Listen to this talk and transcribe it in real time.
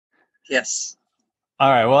Yes. All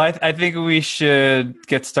right. Well, I think we should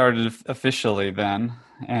get started officially then.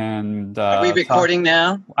 And are we recording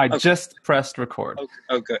now? I just pressed record.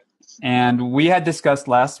 Oh, good. And we had discussed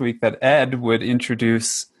last week that Ed would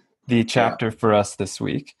introduce the chapter for us this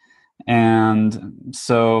week. And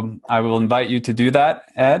so I will invite you to do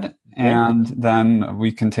that, Ed, and then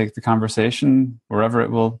we can take the conversation wherever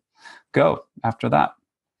it will go after that.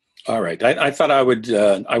 All right. I thought I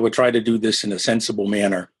would try to do this in a sensible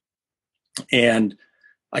manner. And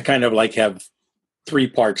I kind of have three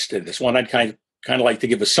parts to this. One, I'd kind of like to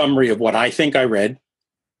give a summary of what I think I read,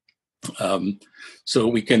 so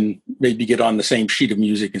we can maybe get on the same sheet of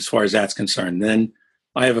music as far as that's concerned. Then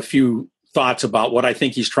I have a few thoughts about what I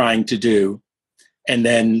think he's trying to do, and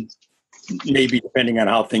then maybe depending on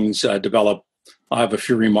how things develop, I'll have a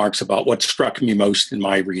few remarks about what struck me most in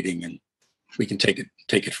my reading, and we can take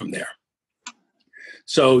it from there.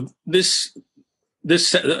 So this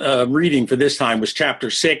reading for this time was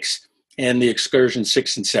chapter 6 and the excursion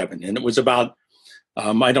 6 and 7. And it was about,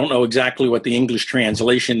 I don't know exactly what the English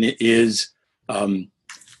translation is. The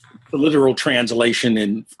literal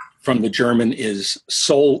translation from the German is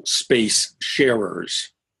soul space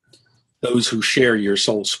sharers, those who share your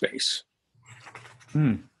soul space.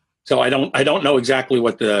 So I don't know exactly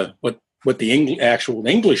what the actual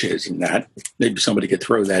English is in that. Maybe somebody could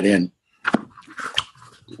throw that in.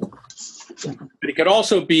 But it could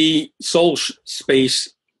also be soul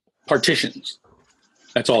space partitions.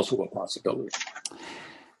 That's also a possibility.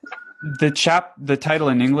 The title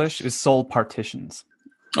in English is Soul Partitions.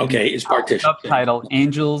 Okay, it's partitions. Subtitle,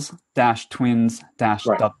 Angels Twins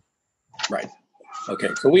Double. Right. Okay,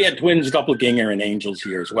 so we had twins, doppelganger, and angels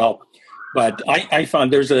here as well. But I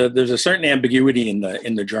found there's a certain ambiguity in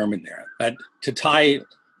the German there. That to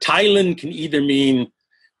teilen can either mean,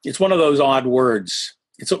 it's one of those odd words.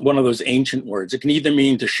 It's one of those ancient words. It can either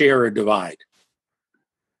mean to share or divide.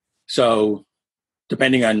 So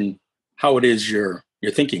depending on how it is you're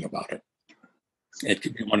thinking about it, it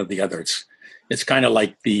could be one or the other. It's kind of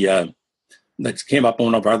like that came up in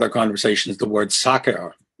one of our other conversations, the word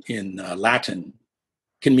sacer in Latin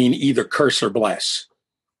can mean either curse or bless.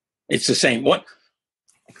 It's the same.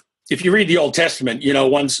 If you read the Old Testament,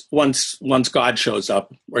 once God shows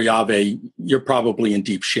up, or Yahweh, you're probably in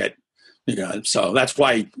deep shit. So that's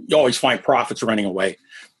why you always find prophets running away,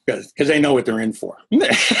 because they know what they're in for.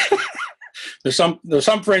 There's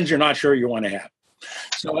some friends you're not sure you want to have.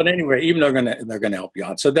 So at any rate, even they're gonna help you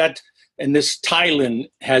out. So that, and this teilen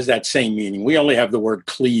has that same meaning. We only have the word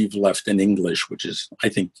cleave left in English, which is, I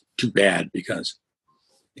think, too bad, because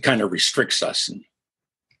it kind of restricts us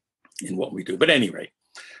in what we do. But at any rate,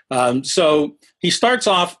 so he starts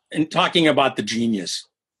off in talking about the genius,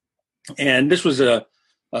 and this was a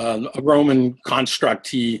Roman construct.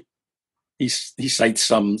 He cites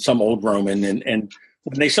some old Roman, and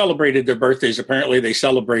when they celebrated their birthdays, apparently they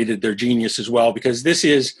celebrated their genius as well, because this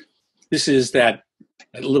is that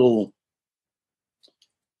little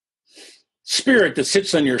spirit that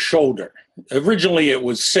sits on your shoulder. Originally it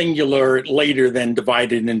was singular, later then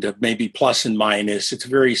divided into maybe plus and minus. It's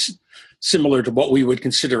very similar to what we would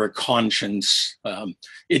consider a conscience.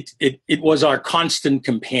 It was our constant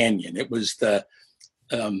companion. It was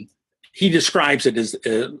he describes it as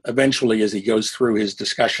eventually, as he goes through his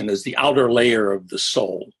discussion, as the outer layer of the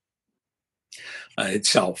soul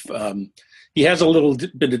itself. He has a little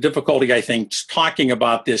bit of difficulty, I think, talking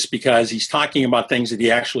about this, because he's talking about things that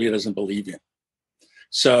he actually doesn't believe in.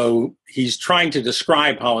 So he's trying to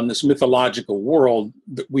describe how in this mythological world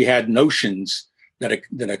that we had notions that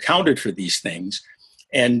accounted for these things.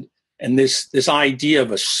 And this idea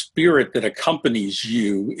of a spirit that accompanies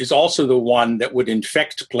you is also the one that would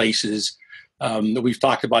infect places. We've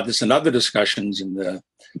talked about this in other discussions in the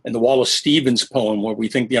Wallace Stevens poem, where we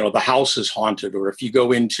think the house is haunted, or if you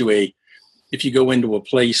go into a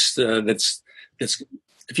place that's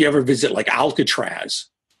if you ever visit like Alcatraz,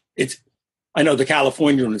 I know the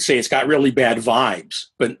Californian would say it's got really bad vibes,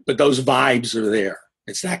 but those vibes are there.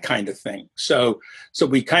 It's that kind of thing. So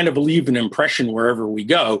we kind of leave an impression wherever we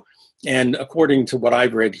go. And according to what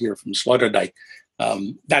I've read here from Sloterdijk,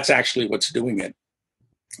 that's actually what's doing it.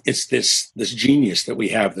 It's this genius that we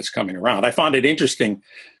have that's coming around. I found it interesting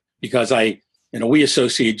because we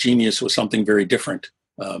associate genius with something very different,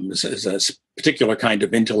 as a particular kind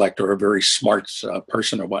of intellect or a very smart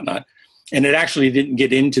person or whatnot. And it actually didn't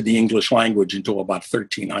get into the English language until about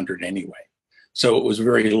 1300 anyway. So it was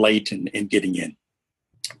very late in getting in.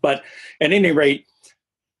 But at any rate,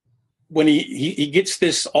 when he gets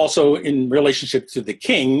this also in relationship to the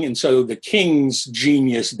king, and so the king's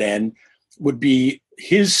genius then would be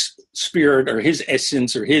his spirit or his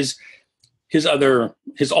essence or his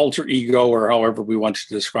his alter ego, or however we want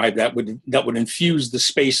to describe that would infuse the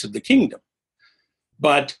space of the kingdom.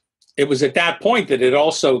 But it was at that point that it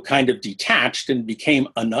also kind of detached and became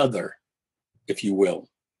another, if you will.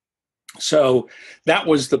 So that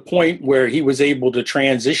was the point where he was able to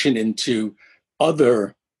transition into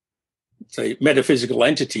other, say, metaphysical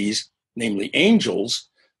entities, namely angels,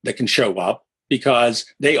 that can show up because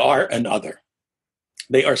they are another.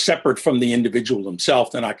 They are separate from the individual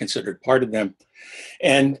himself. They're not considered part of them.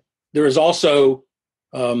 And there is also,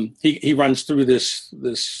 he runs through his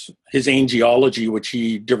angelology, which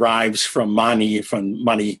he derives from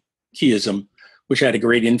Manichaeism, which had a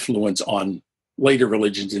great influence on later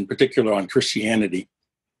religions, in particular on Christianity,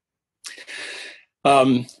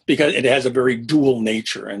 because it has a very dual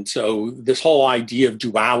nature. And so this whole idea of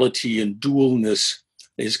duality and dualness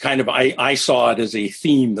is kind of, I saw it as a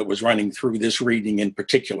theme that was running through this reading in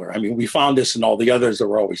particular. I mean, we found this in all the others. There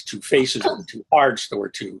were always two faces, there were two hearts, there were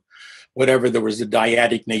two, whatever. There was the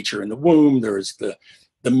dyadic nature in the womb. There was the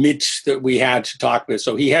midst that we had to talk with.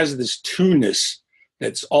 So he has this two-ness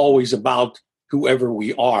that's always about whoever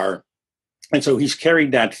we are. And so he's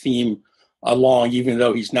carried that theme along, even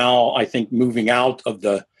though he's now, I think, moving out of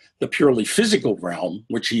the purely physical realm,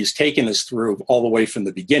 which he's taken us through all the way from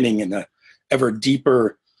the beginning in a ever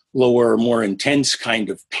deeper, lower, more intense kind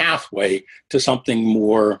of pathway to something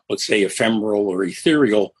more, let's say, ephemeral or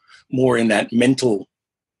ethereal, more in that mental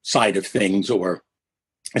side of things, or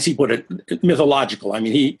as he put it, mythological. I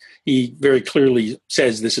mean, he very clearly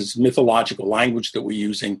says this is mythological language that we're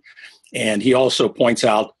using. And he also points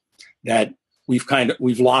out that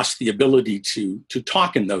we've lost the ability to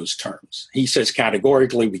talk in those terms. He says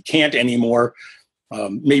categorically we can't anymore.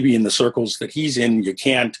 Maybe in the circles that he's in, you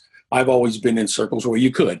can't. I've always been in circles where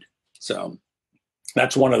you could. So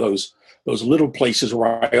that's one of those little places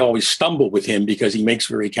where I always stumble with him, because he makes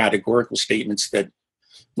very categorical statements that,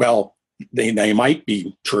 well, they might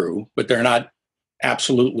be true, but they're not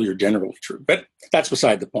absolutely or generally true. But that's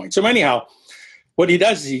beside the point. So anyhow, what he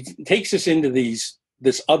does is he takes us into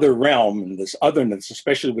this other realm and this otherness,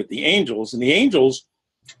 especially with the angels. And the angels,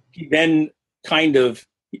 he then kind of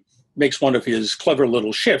makes one of his clever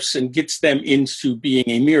little shifts and gets them into being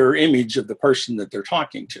a mirror image of the person that they're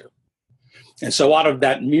talking to. And so out of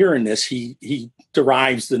that mirrorness, he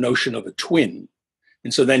derives the notion of a twin.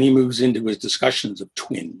 And so then he moves into his discussions of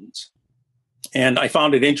twins. And I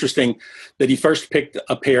found it interesting that he first picked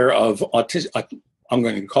a pair of I'm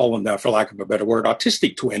going to call them that for lack of a better word,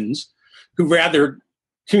 autistic twins, who rather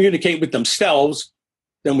communicate with themselves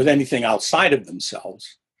than with anything outside of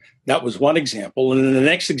themselves. That was one example. And then the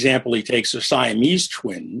next example he takes are Siamese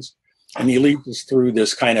twins. And he leads us through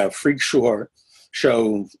this kind of freak show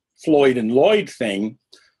Floyd and Lloyd thing,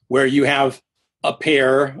 where you have a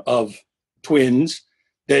pair of twins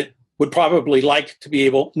that would probably like to be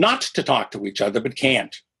able not to talk to each other, but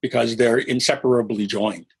can't, because they're inseparably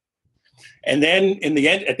joined. And then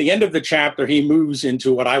at the end of the chapter, he moves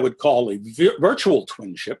into what I would call a virtual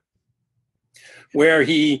twinship, where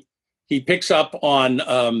he picks up on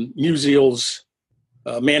Musial's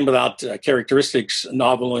Man Without Characteristics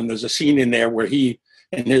novel, and there's a scene in there where he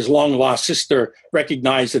and his long-lost sister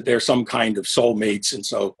recognize that they're some kind of soulmates. And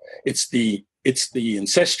so it's the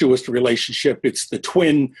incestuous relationship. It's the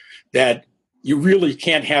twin that you really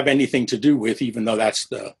can't have anything to do with, even though that's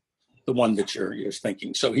the one that you're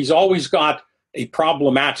thinking. So he's always got a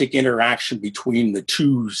problematic interaction between the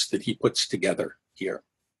twos that he puts together here.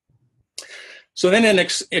 So then an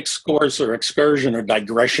excursus or excursion or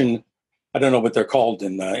digression, I don't know what they're called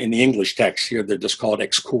in the English text here. They're just called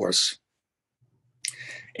excursus,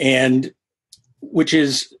 and which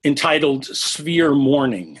is entitled Sphere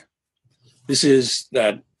Mourning. This is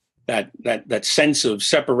that sense of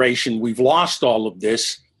separation. We've lost all of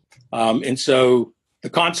this, and so the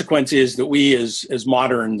consequence is that we as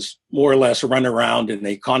moderns more or less run around in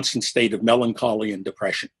a constant state of melancholy and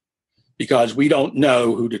depression, because we don't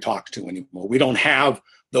know who to talk to anymore. We don't have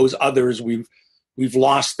those others. We've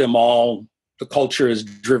lost them all. The culture has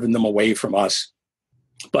driven them away from us.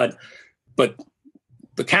 But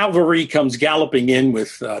the cavalry comes galloping in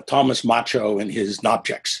with Thomas Macho and his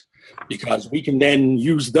Nobjects, because we can then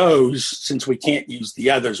use those. Since we can't use the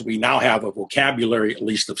others, we now have a vocabulary, at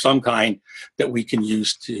least of some kind, that we can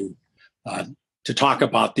use to talk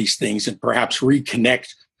about these things and perhaps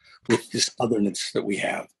reconnect with this otherness that we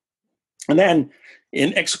have. And then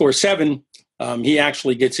in Excursus 7, he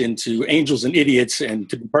actually gets into angels and idiots, and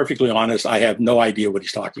to be perfectly honest, I have no idea what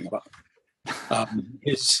he's talking about.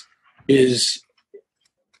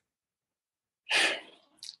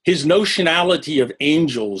 His notionality of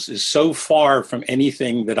angels is so far from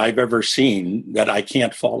anything that I've ever seen that I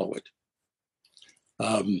can't follow it.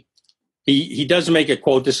 He does make a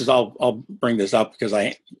quote. I'll bring this up because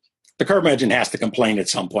the curmudgeon has to complain at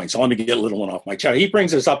some point. So let me get a little one off my chest. He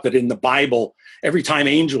brings this up that in the Bible, every time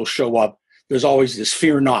angels show up, there's always this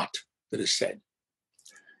 "fear not" that is said.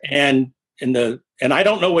 And I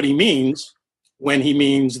don't know what he means when he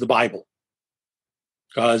means the Bible,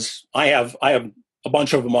 because I have a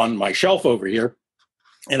bunch of them on my shelf over here,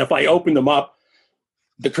 and if I open them up,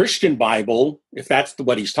 the Christian Bible, if that's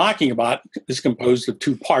what he's talking about, is composed of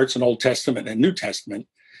two parts, an Old Testament and a New Testament,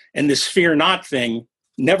 and this "fear not" thing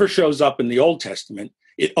never shows up in the Old Testament.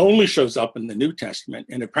 It only shows up in the New Testament,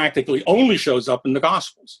 and it practically only shows up in the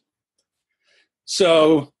Gospels.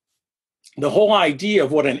 So the whole idea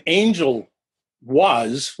of what an angel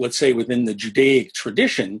was, let's say within the Judaic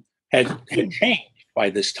tradition, had changed by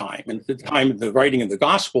this time. And at the time of the writing of the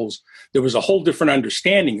Gospels, there was a whole different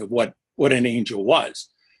understanding of what an angel was.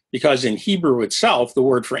 Because in Hebrew itself, the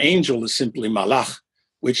word for angel is simply malach,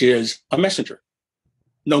 which is a messenger,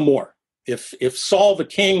 no more. If Saul the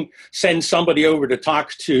king sends somebody over to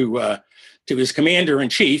talk to his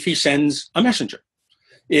commander-in-chief, he sends a messenger.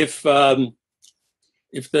 If at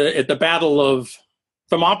the Battle of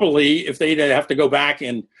Thermopylae, if they have to go back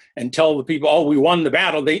and tell the people, oh, we won the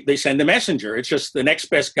battle, they send a messenger. It's just the next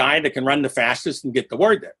best guy that can run the fastest and get the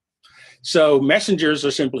word there. So messengers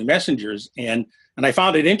are simply messengers. And I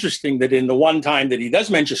found it interesting that in the one time that he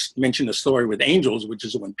does mention the story with angels, which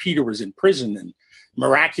is when Peter was in prison and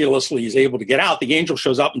miraculously he's able to get out, the angel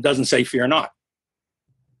shows up and doesn't say "fear not."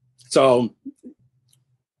 So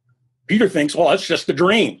Peter thinks, well, it's just a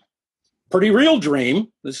dream. Pretty real dream.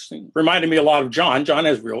 This reminded me a lot of John. John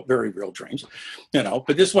has very real dreams,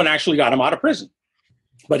 but this one actually got him out of prison.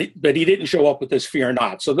 But he didn't show up with this "fear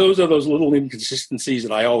not." So those are those little inconsistencies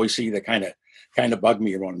that I always see that kind of bug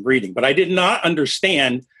me when I'm reading. But I did not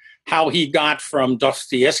understand how he got from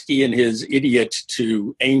Dostoevsky and his idiot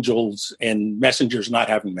to angels and messengers not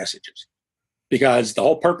having messages, because the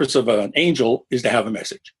whole purpose of an angel is to have a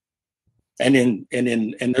message. And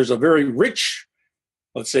there's a very rich,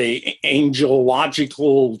 let's say,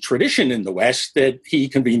 angelological tradition in the West that he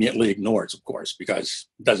conveniently ignores, of course, because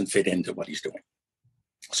it doesn't fit into what he's doing.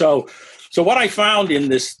 So what I found in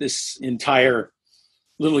this entire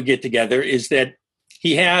little get together is that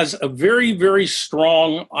he has a very, very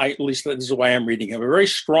strong, at least this is the way I'm reading him, a very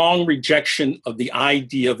strong rejection of the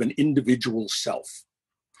idea of an individual self.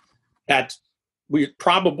 That we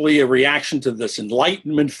probably a reaction to this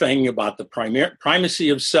Enlightenment thing about the primacy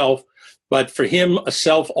of self, but for him, a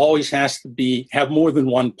self always has to have more than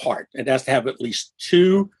one part. It has to have at least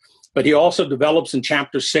two. But he also develops in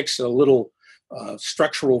chapter 6 a little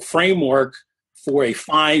structural framework for a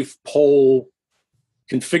 5-pole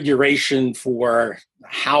configuration for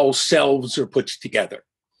how selves are put together.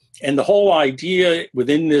 And the whole idea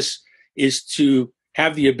within this is to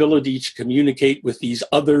have the ability to communicate with these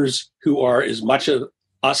others who are as much of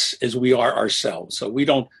us as we are ourselves. So we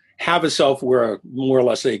don't have a self, we're more or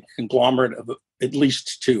less a conglomerate of at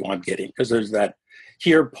least two, I'm getting, because there's that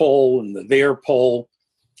here pole and the there pole.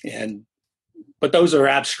 But those are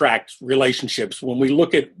abstract relationships. When we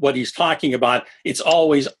look at what he's talking about, it's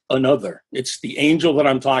always another. It's the angel that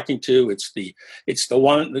I'm talking to. It's the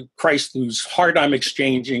one, the Christ whose heart I'm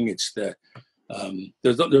exchanging. It's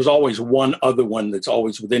there's always one other one that's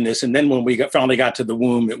always within this. And then when we finally got to the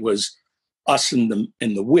womb, it was us in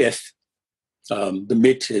the with. The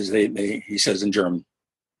mit, as he says in German,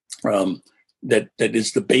 that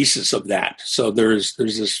is the basis of that. So there's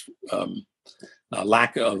this.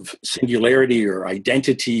 Lack of singularity or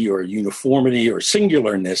identity or uniformity or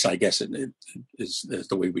singularness, I guess it is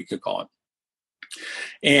the way we could call it.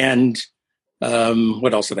 And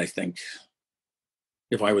what else did I think?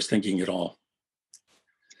 If I was thinking at all.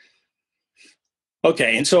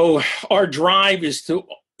 Okay, and so our drive is to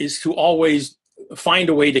always find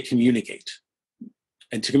a way to communicate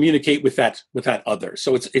and to communicate with that other.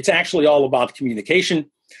 So it's actually all about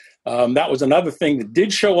communication. That was another thing that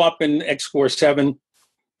did show up in Excursus 7.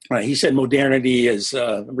 He said modernity has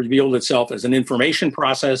revealed itself as an information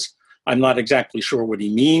process. I'm not exactly sure what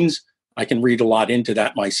he means. I can read a lot into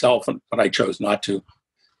that myself, but I chose not to.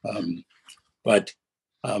 But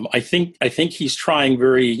I think he's trying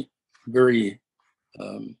very, very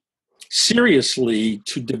seriously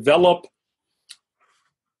to develop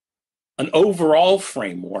an overall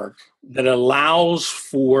framework that allows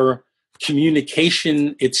for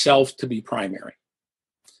communication itself to be primary,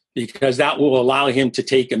 because that will allow him to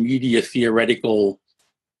take a media theoretical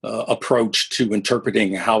approach to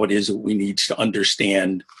interpreting how it is that we need to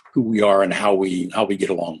understand who we are and how we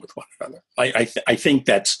get along with one another. I think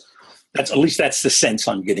that's at least that's the sense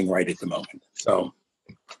I'm getting right at the moment. So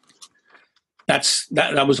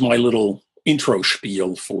that was my little intro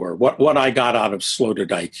spiel for what I got out of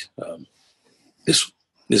Sloterdijk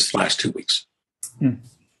this last 2 weeks. That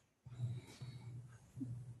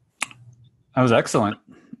was excellent.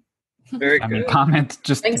 Very good. I mean, comment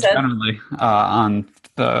just Thanks, generally on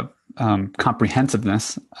the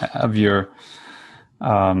comprehensiveness of your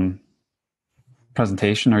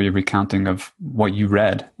presentation or your recounting of what you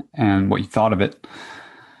read and what you thought of it.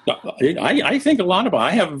 I think a lot of it.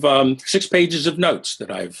 I have 6 pages of notes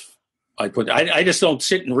that I put. I just don't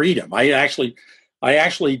sit and read them. I actually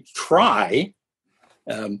try.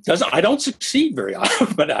 I don't succeed very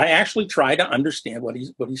often, but I actually try to understand what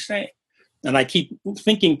he's saying. And I keep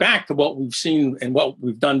thinking back to what we've seen and what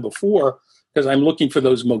we've done before, because I'm looking for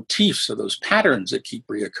those motifs or those patterns that keep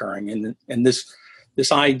reoccurring. And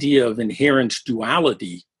this idea of inherent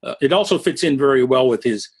duality, it also fits in very well with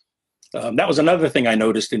his. That was another thing I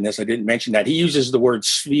noticed in this. I didn't mention that he uses the word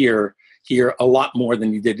sphere here a lot more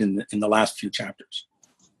than he did in the last few chapters.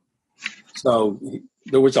 So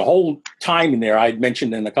there was a whole time in there I'd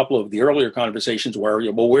mentioned in a couple of the earlier conversations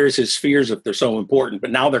where, well, where's his spheres if they're so important? But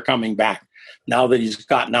now they're coming back. Now that he's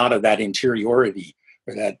gotten out of that interiority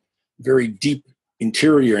or that very deep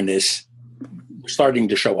interiorness, starting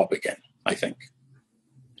to show up again, I think.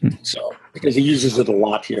 So, because he uses it a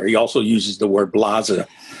lot here. He also uses the word blaza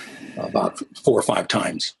about 4 or 5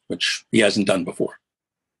 times, which he hasn't done before.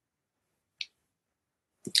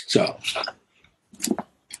 So, do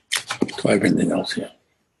I have anything else here?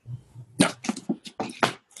 No.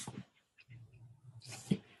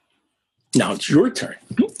 Now it's your turn.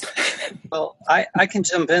 Well, I can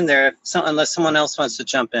jump in there unless someone else wants to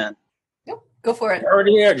jump in. Yep, go for it.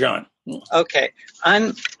 Already there, John. Okay,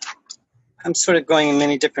 I'm sort of going in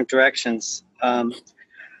many different directions, and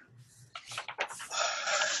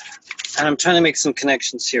I'm trying to make some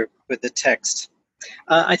connections here with the text.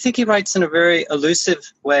 I think he writes in a very elusive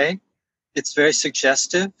way. It's very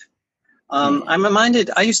suggestive. I'm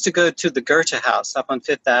reminded, I used to go to the Goethe House up on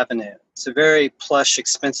Fifth Avenue. It's a very plush,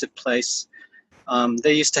 expensive place.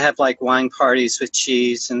 They used to have like wine parties with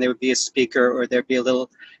cheese, and there would be a speaker or there'd be a little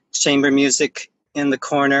chamber music in the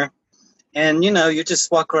corner. And, you know, you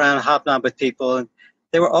just walk around and hobnob with people. And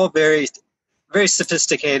they were all very, very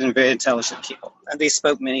sophisticated and very intelligent people. And they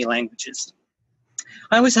spoke many languages.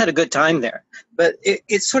 I always had a good time there. But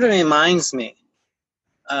it sort of reminds me,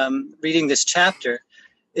 reading this chapter,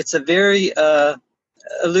 it's a very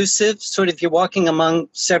elusive, sort of, you're walking among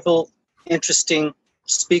several interesting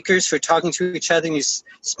speakers who are talking to each other, and you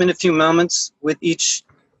spend a few moments with each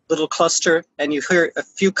little cluster, and you hear a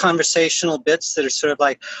few conversational bits that are sort of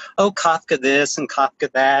like, oh, Kafka this and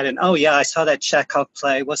Kafka that, and oh yeah, I saw that Chekhov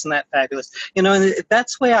play, wasn't that fabulous? You know, and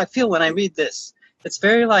that's the way I feel when I read this. It's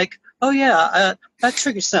very like, oh yeah, that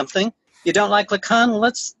triggers something. You don't like Lacan? Well,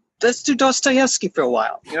 let's do Dostoevsky for a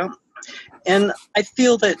while, you know? And I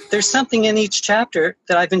feel that there's something in each chapter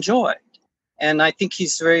that I've enjoyed. And I think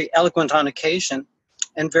he's very eloquent on occasion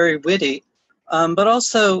and very witty, but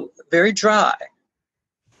also very dry.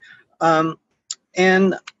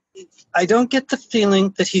 And I don't get the feeling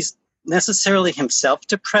that he's necessarily himself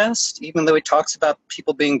depressed, even though he talks about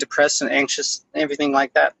people being depressed and anxious and everything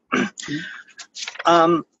like that.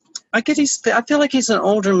 I feel like he's an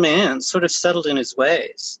older man, sort of settled in his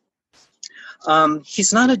ways.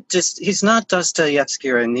 He's not Dostoevsky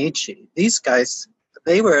or Nietzsche. These guys,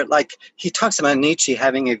 they were like, he talks about Nietzsche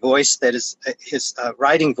having a voice that is, his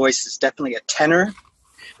writing voice is definitely a tenor.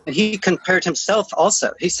 And he compared himself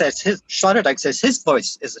also. He says, Sloterdijk says his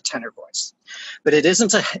voice is a tenor voice, but it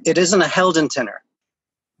isn't a Helden tenor.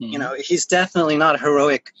 Mm-hmm. You know, he's definitely not a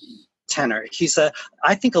heroic tenor. He's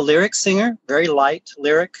I think a lyric singer, very light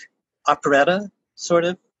lyric, operetta, sort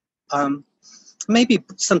of. Maybe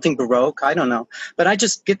something Baroque, I don't know. But I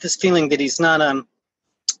just get this feeling that he's not,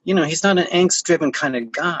 he's not an angst-driven kind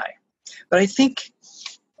of guy. But I think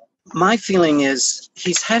my feeling is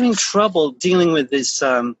he's having trouble dealing with this,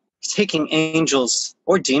 taking angels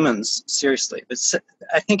or demons seriously. But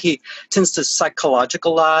I think he tends to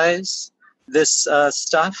psychologicalize this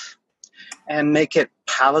stuff and make it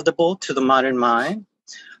palatable to the modern mind.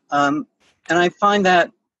 And I find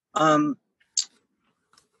that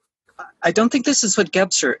I don't think this is what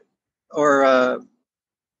Gebser or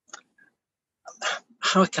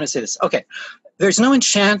how can I say this? Okay, there's no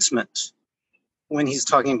enchantment when he's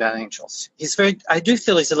talking about angels. I do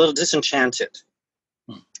feel he's a little disenchanted.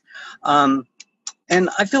 And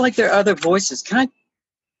I feel like there are other voices.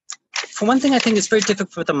 For one thing, I think it's very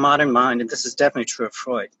difficult for the modern mind, and this is definitely true of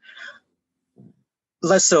Freud,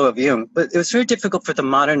 less so of Jung, but it was very difficult for the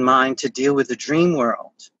modern mind to deal with the dream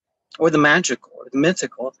world or the magical or the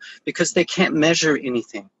mythical because they can't measure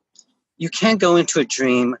anything. you can't go into a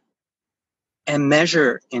dream and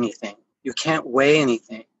measure anything. You can't weigh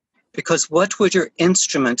anything, because what would your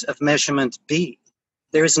instrument of measurement be?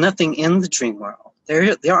 There is nothing in the dream world. There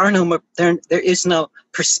is no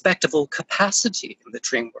perspectival capacity in the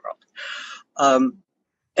dream world.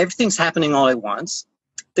 Everything's happening all at once.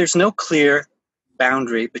 There's no clear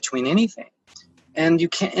boundary between anything. And you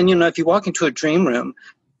can't, and if you walk into a dream room,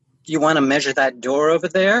 you want to measure that door over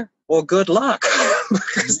there? Well, good luck,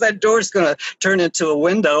 because that door is going to turn into a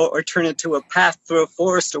window or turn into a path through a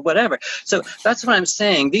forest or whatever. So that's what I'm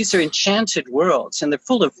saying. These are enchanted worlds, and they're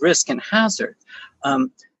full of risk and hazard.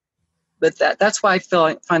 But that's why I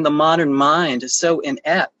find the modern mind is so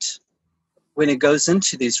inept when it goes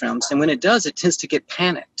into these realms. And when it does, it tends to get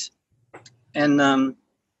panicked. And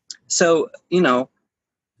so,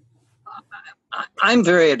 I'm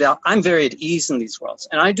very at ease in these worlds,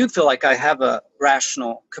 and I do feel like I have a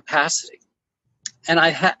rational capacity. And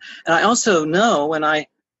I also know when I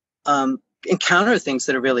encounter things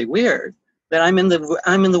that are really weird that I'm in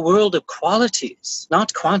the world of qualities,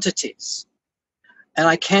 not quantities. And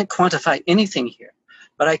I can't quantify anything here,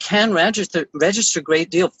 but I can register a great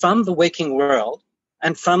deal from the waking world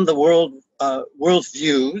and from the world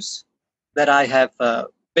views that I have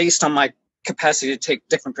based on my capacity to take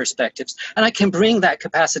different perspectives, and I can bring that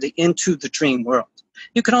capacity into the dream world.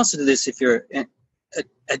 You can also do this if you're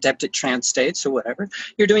adept at trance states or whatever.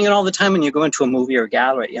 You're doing it all the time when you go into a movie or a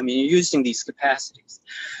gallery. I mean, you're using these capacities.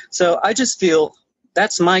 So I just feel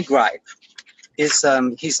that's my gripe, is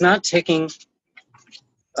he's not taking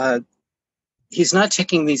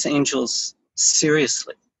these angels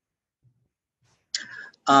seriously.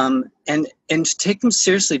 And to take them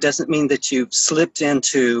seriously doesn't mean that you've slipped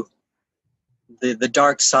into the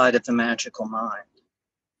dark side of the magical mind.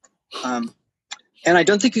 And I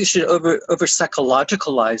don't think you should over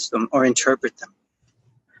psychologicalize them or interpret them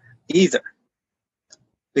either,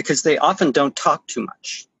 because they often don't talk too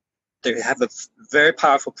much. They have a very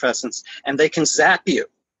powerful presence, and they can zap you.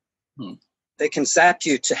 They can zap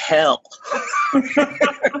you to hell.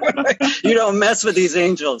 You don't mess with these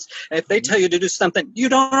angels. And if they tell you to do something, you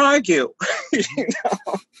don't argue.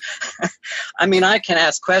 I mean, I can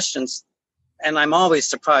ask questions, and I'm always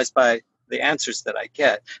surprised by the answers that I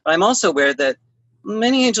get. But I'm also aware that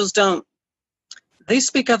many angels don't. They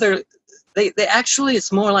speak they actually,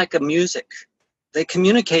 it's more like a music. They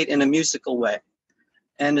communicate in a musical way.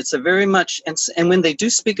 And it's a very much, and when they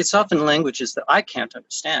do speak, it's often languages that I can't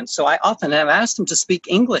understand. So I often have asked them to speak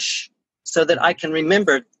English so that I can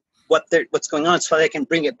remember what's going on, so they can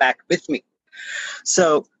bring it back with me.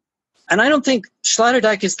 So, and I don't think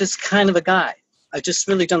Sloterdijk is this kind of a guy. I just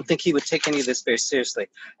really don't think he would take any of this very seriously.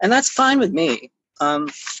 And that's fine with me. I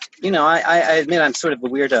admit I'm sort of a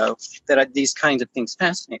weirdo, that these kinds of things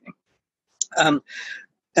fascinate me.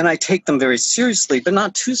 And I take them very seriously, but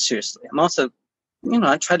not too seriously. I'm also,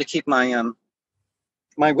 I try to keep my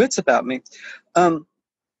my wits about me.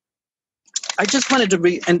 I just wanted to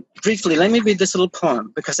read, and briefly, let me read this little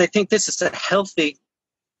poem, because I think this is a healthy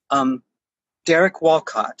Derek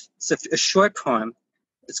Walcott. It's a short poem.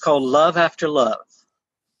 It's called Love After Love.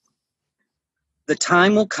 The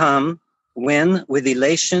time will come when, with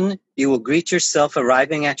elation, you will greet yourself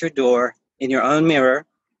arriving at your door in your own mirror,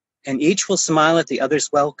 and each will smile at the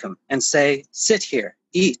other's welcome and say, "Sit here,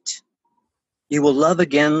 eat." You will love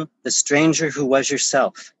again the stranger who was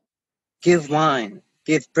yourself. Give wine,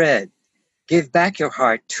 give bread, give back your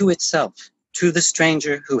heart to itself, to the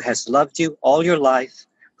stranger who has loved you all your life,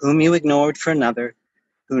 whom you ignored for another,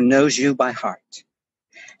 who knows you by heart.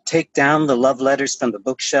 Take down the love letters from the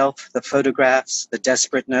bookshelf, the photographs, the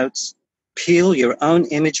desperate notes. Peel your own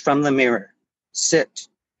image from the mirror. Sit,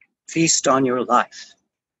 feast on your life.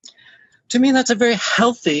 To me, that's a very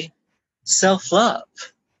healthy self-love.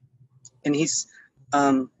 And he's,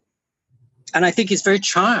 and I think he's very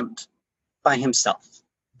charmed by himself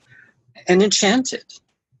and enchanted.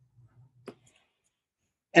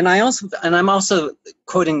 And I'm also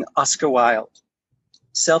quoting Oscar Wilde.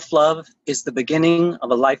 Self-love is the beginning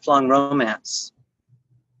of a lifelong romance.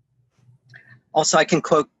 Also, I can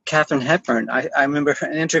quote Katharine Hepburn. I remember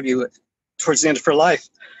an interview towards the end of her life.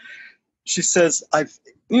 She says,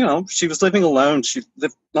 she was living alone. She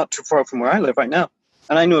lived not too far from where I live right now.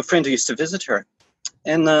 And I knew a friend who used to visit her.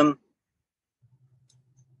 And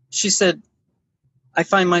she said, I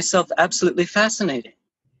find myself absolutely fascinating.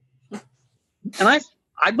 And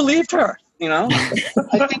I believed her,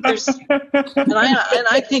 I think there's, and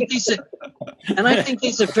I think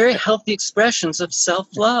these are very healthy expressions of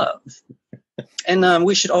self-love. And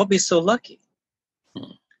we should all be so lucky.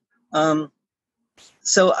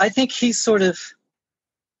 So I think he's sort of,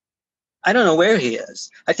 I don't know where he is.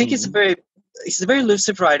 I think he's a very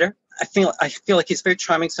elusive writer. I feel like he's very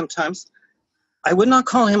charming sometimes. I would not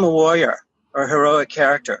call him a warrior or a heroic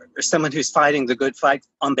character or someone who's fighting the good fight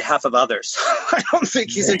on behalf of others. I don't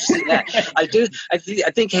think he's interested in that. I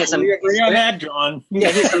think he has We agree on that, John.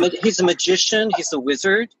 Yeah, he's a magician. He's a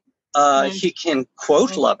wizard. He can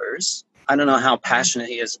quote lovers. I don't know how passionate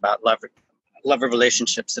he is about lover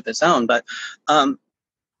relationships of his own, but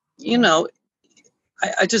you know,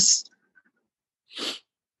 I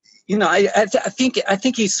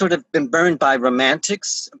think he's sort of been burned by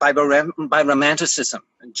romanticism.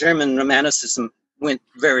 German romanticism went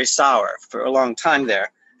very sour for a long time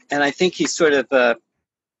there, and I think he sort of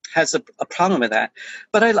has a problem with that.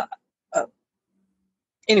 But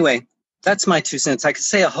anyway, that's my 2 cents. I could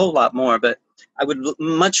say a whole lot more, but I would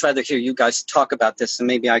much rather hear you guys talk about this, and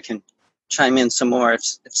maybe I can chime in some more if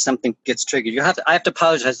something gets triggered. I have to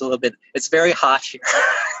apologize a little bit. It's very hot here.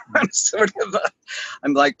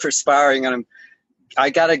 I'm like perspiring, and I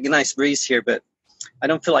got a nice breeze here, but I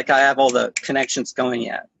don't feel like I have all the connections going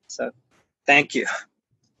yet. So thank you.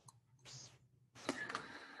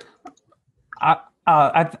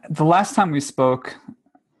 The last time we spoke,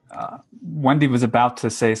 Wendy was about to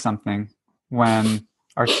say something when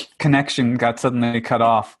our connection got suddenly cut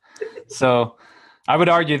off. So I would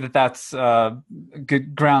argue that that's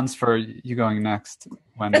good grounds for you going next,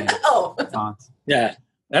 Wendy. Oh. Yeah,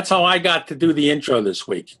 that's how I got to do the intro this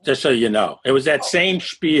week, just so you know. It was that same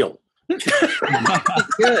spiel.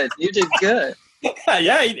 Good. You did good.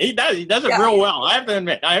 Yeah, he does. He does it real well. I have to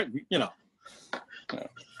admit,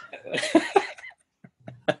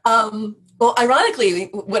 Well, ironically,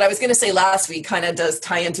 what I was going to say last week kind of does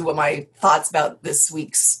tie into what my thoughts about this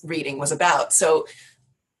week's reading was about. So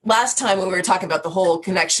last time when we were talking about the whole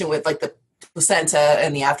connection with like the placenta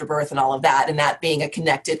and the afterbirth and all of that, and that being a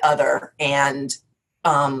connected other, and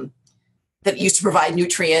that used to provide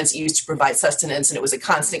nutrients, used to provide sustenance, and it was a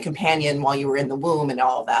constant companion while you were in the womb and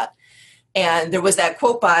all of that. And there was that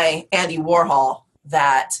quote by Andy Warhol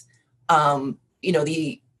that,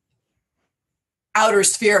 the outer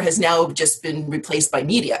sphere has now just been replaced by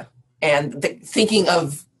media. And thinking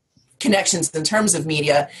of connections in terms of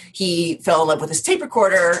media, he fell in love with his tape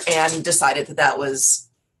recorder and decided that was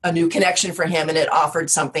a new connection for him, and it offered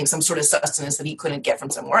some sort of sustenance that he couldn't get from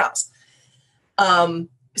somewhere else.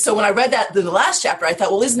 So when I read that in the last chapter, I thought,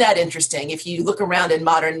 well, isn't that interesting? If you look around in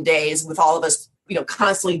modern days with all of us,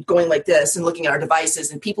 constantly going like this and looking at our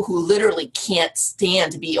devices, and people who literally can't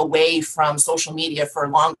stand to be away from social media for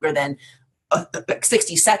longer than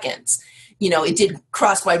 60 seconds, it did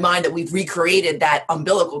cross my mind that we've recreated that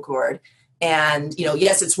umbilical cord. And,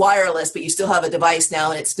 yes, it's wireless, but you still have a device now,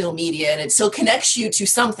 and it's still media, and it still connects you to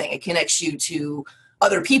something. It connects you to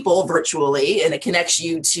other people virtually, and it connects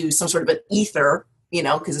you to some sort of an ether,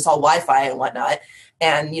 because it's all Wi-Fi and whatnot.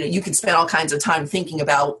 And, you can spend all kinds of time thinking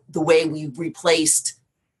about the way we replaced,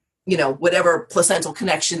 whatever placental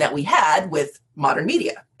connection that we had with modern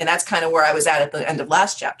media. And that's kind of where I was at the end of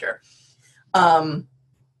last chapter. And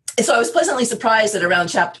so I was pleasantly surprised that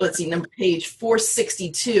around page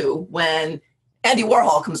 462, when Andy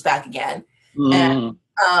Warhol comes back again. And,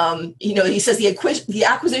 he says the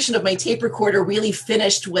acquisition of my tape recorder really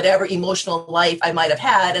finished whatever emotional life I might have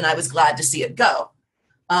had, and I was glad to see it go.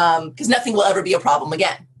 Because nothing will ever be a problem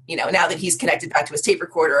again, now that he's connected back to his tape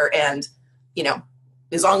recorder, and,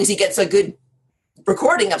 as long as he gets a good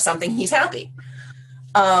recording of something, he's happy.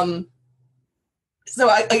 So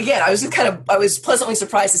I was pleasantly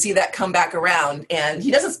surprised to see that come back around, and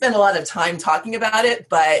he doesn't spend a lot of time talking about it,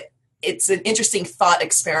 but it's an interesting thought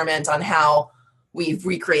experiment on how we've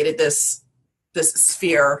recreated this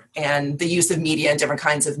sphere and the use of media and different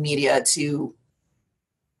kinds of media to,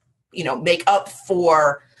 make up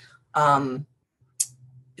for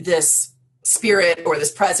this spirit or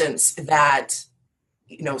this presence that,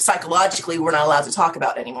 psychologically we're not allowed to talk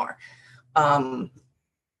about anymore. But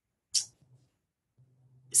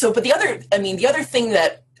the other thing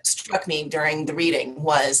that struck me during the reading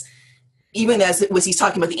was, even as he's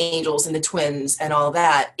talking about the angels and the twins and all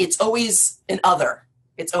that, it's always an other.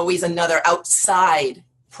 It's always another outside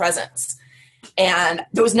presence. And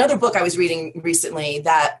there was another book I was reading recently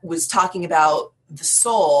that was talking about the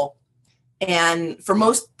soul. And for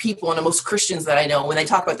most people and most Christians that I know, when they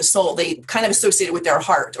talk about the soul, they kind of associate it with their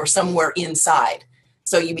heart or somewhere inside.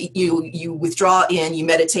 So you withdraw in, you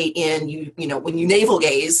meditate in, when you navel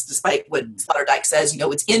gaze, despite what Sloterdijk says,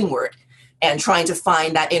 it's inward and trying to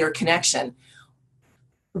find that inner connection.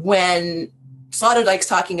 When Sloterdijk's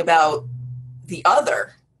talking about the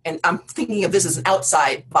other, and I'm thinking of this as an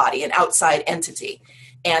outside body, an outside entity,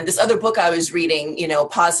 And this other book I was reading,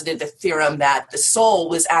 posited the theorem that the soul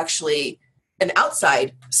was actually an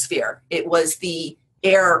outside sphere. It was the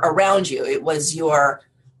air around you. It was your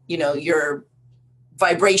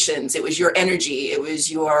vibrations. It was your energy. It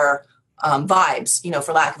was your vibes,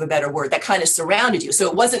 for lack of a better word, that kind of surrounded you. So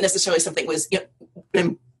it wasn't necessarily something that was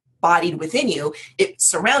embodied within you. It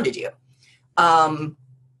surrounded you.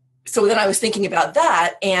 So then I was thinking about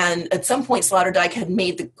that. And at some point, Sloterdijk had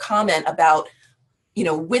made the comment about,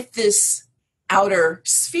 with this outer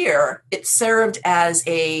sphere, it served as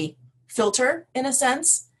a filter, in a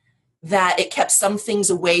sense, that it kept some things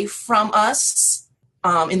away from us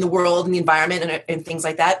in the world and the environment and things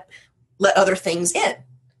like that, let other things in.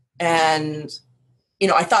 And,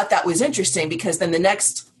 I thought that was interesting, because then the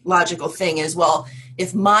next logical thing is, well,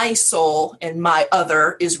 if my soul and my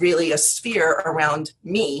other is really a sphere around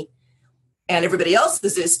me and everybody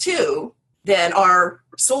else's is too, then our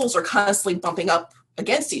souls are constantly bumping up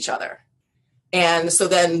against each other. And so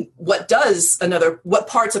then what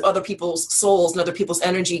parts of other people's souls and other people's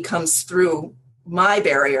energy comes through my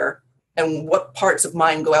barrier, and what parts of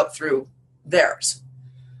mine go out through theirs.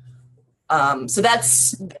 So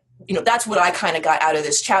that's what I kind of got out of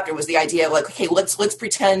this chapter, was the idea of okay, let's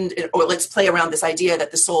pretend, or let's play around this idea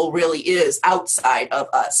that the soul really is outside of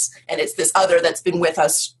us, and it's this other that's been with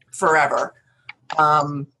us forever.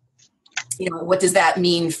 What does that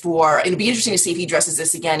mean for? It'd be interesting to see if he addresses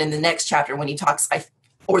this again in the next chapter when he talks,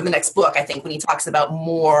 or the next book, I think, when he talks about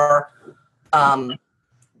more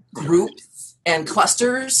groups and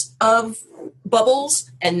clusters of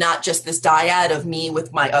bubbles, and not just this dyad of me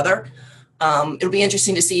with my other. It'll be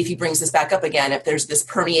interesting to see if he brings this back up again, if there's this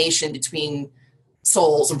permeation between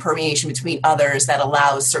souls and permeation between others that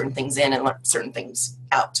allows certain things in and certain things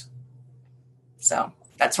out. So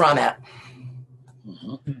that's where I'm at.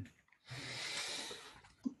 Mm-hmm.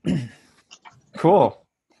 Cool.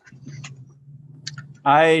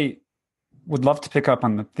 I would love to pick up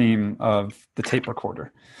on the theme of the tape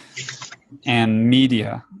recorder and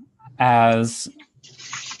media as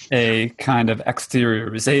a kind of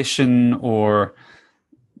exteriorization or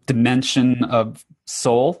dimension of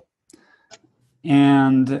soul,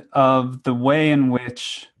 and of the way in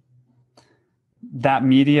which that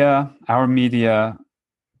media, our media,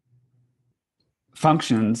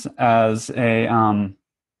 functions as a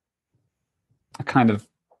kind of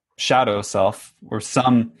shadow self, or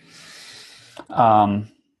some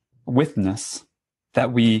witness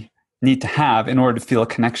that we need to have in order to feel a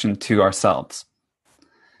connection to ourselves.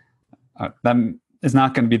 That is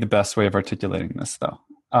not going to be the best way of articulating this, though.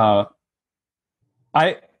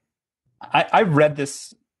 I read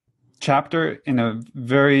this chapter in a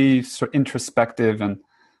very sort of introspective and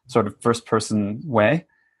sort of first-person way,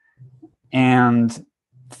 and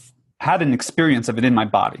had an experience of it in my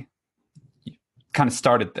body. Kind of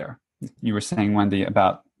started there. You were saying, Wendy,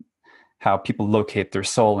 about how people locate their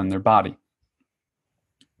soul in their body.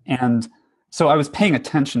 And so I was paying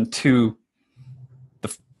attention to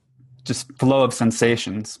the just flow of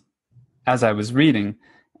sensations as I was reading.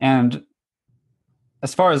 And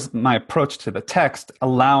as far as my approach to the text,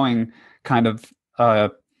 allowing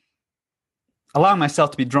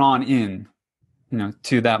myself to be drawn in,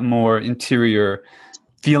 to that more interior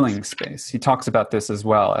feeling space. He talks about this as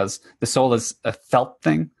well, as the soul is a felt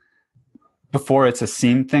thing before it's a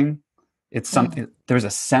seen thing. It's something, there's a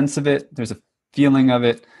sense of it, there's a feeling of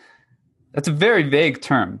it. That's a very vague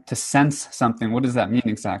term, to sense something. What does that mean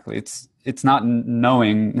exactly? It's not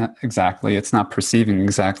knowing exactly, it's not perceiving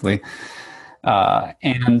exactly.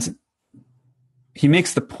 And he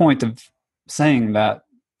makes the point of saying that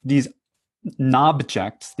these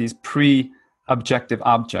nobjects, these pre-objective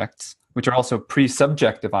objects, which are also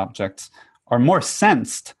pre-subjective objects, are more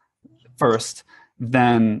sensed first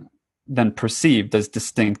than perceived as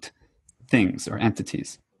distinct things or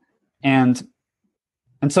entities. And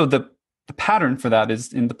so the pattern for that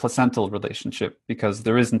is in the placental relationship, because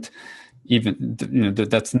there isn't even,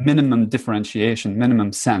 that's minimum differentiation,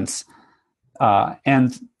 minimum sense.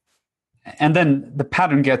 And then the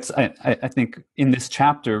pattern gets, I think, in this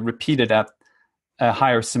chapter, repeated at a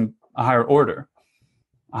higher order,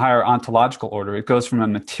 a higher ontological order. It goes from a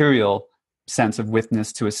material sense of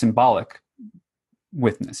witness to a symbolic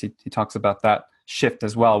witness. He talks about that shift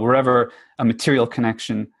as well. Wherever a material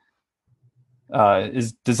connection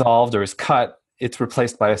is dissolved or is cut, it's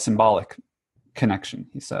replaced by a symbolic connection,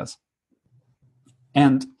 he says.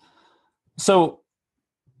 And so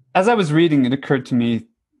as I was reading, it occurred to me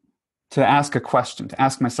to ask a question, to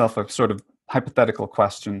ask myself a sort of hypothetical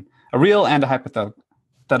question, a real and a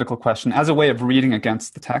hypothetical question, as a way of reading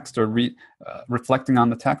against the text or reflecting on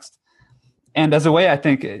the text. And as a way, I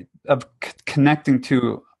think, of connecting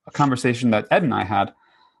to a conversation that Ed and I had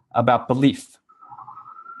about belief.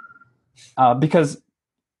 Because,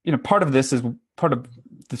 part of this is part of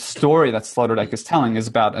the story that Sloterdijk is telling is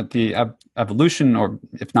about the evolution, or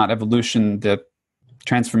if not evolution, the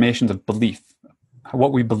transformations of belief,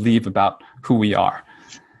 what we believe about who we are.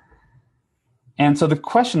 And so the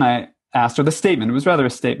question I asked, or the statement, it was rather a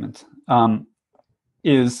statement,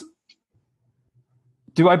 is,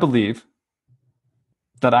 do I believe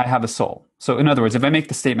that I have a soul? So in other words, if I make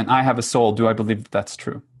the statement, I have a soul, do I believe that that's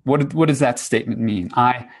true? What does that statement mean?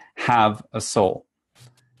 I have a soul.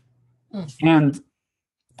 And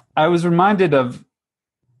I was reminded of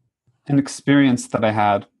an experience that I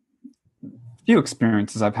had, a few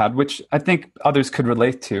experiences I've had, which I think others could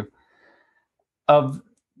relate to, of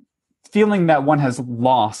feeling that one has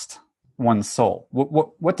lost one's soul.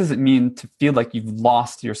 What does it mean to feel like you've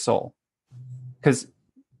lost your soul? Because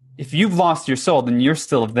if you've lost your soul, then you're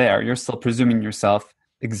still there. You're still presuming yourself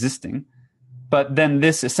existing. But then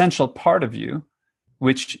this essential part of you,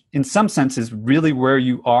 which in some sense is really where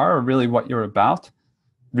you are, or really what you're about,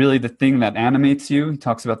 really the thing that animates you. He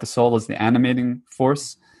talks about the soul as the animating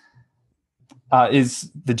force,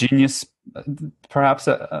 is the genius, perhaps,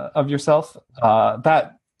 of yourself.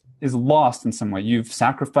 That is lost in some way. You've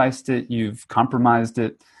sacrificed it. You've compromised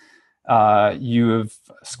it. You have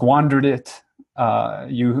squandered it.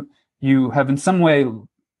 You have in some way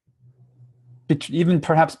even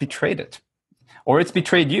perhaps betrayed it, or it's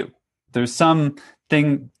betrayed you. There's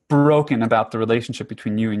something broken about the relationship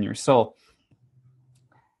between you and your soul.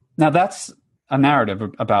 Now that's a narrative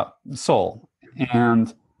about the soul,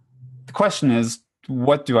 and the question is,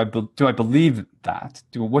 what do I believe that?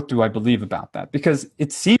 What do I believe about that? Because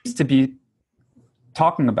it seems to be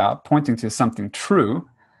pointing to something true,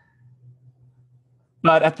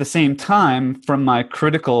 but at the same time, from my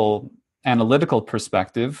critical analytical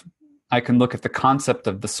perspective, I can look at the concept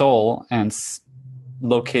of the soul and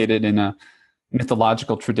locate it in a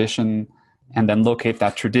mythological tradition, and then locate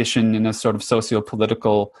that tradition in a sort of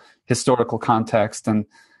socio-political, historical context, and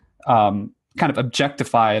kind of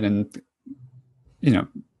objectify it and,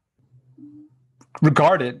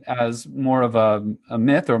 regard it as more of a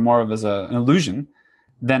myth, or more of as an illusion,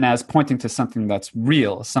 than as pointing to something that's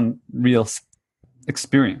real, some real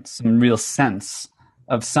experience, some real sense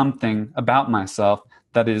of something about myself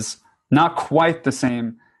that is not quite the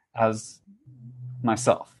same as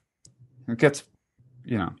myself. It gets,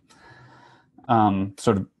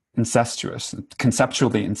 sort of incestuous,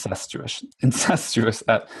 conceptually incestuous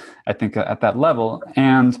at that level.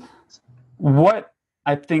 And what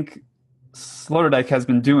I think Sloterdijk has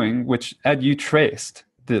been doing, which Ed, you traced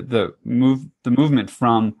the movement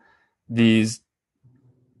from these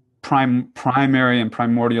primary and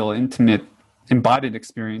primordial, intimate, embodied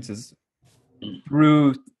experiences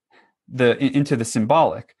through into the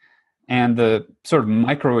symbolic and the sort of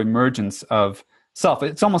micro emergence of self.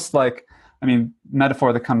 It's almost like,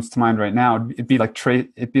 metaphor that comes to mind right now, it'd be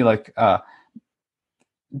like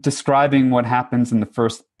describing what happens in the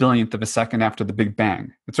first billionth of a second after the Big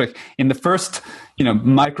Bang. It's like in the first,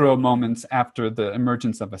 micro moments after the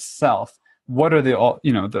emergence of a self, what are the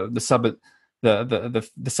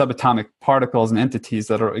subatomic particles and entities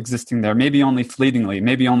that are existing there, maybe only fleetingly,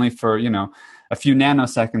 maybe only for, a few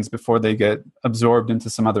nanoseconds before they get absorbed into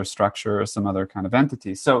some other structure or some other kind of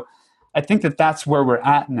entity. So I think that that's where we're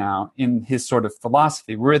at now in his sort of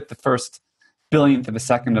philosophy. We're at the first billionth of a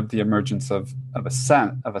second of the emergence of a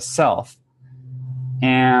self.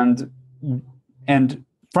 And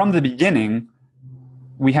from the beginning,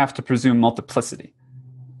 we have to presume multiplicity.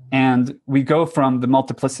 And we go from the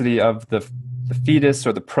multiplicity of the fetus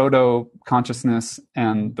or the proto-consciousness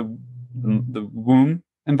and the womb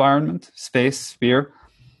environment, space, sphere,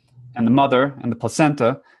 and the mother and the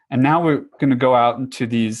placenta. And now we're going to go out into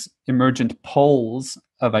these emergent poles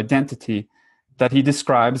of identity that he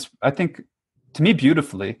describes, I think, to me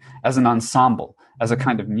beautifully, as an ensemble, as a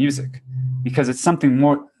kind of music, because it's something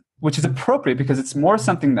more, which is appropriate because it's more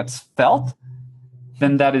something that's felt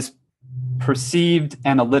than that is perceived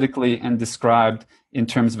analytically and described in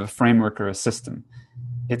terms of a framework or a system.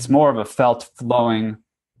 It's more of a felt, flowing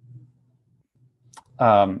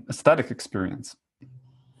aesthetic experience.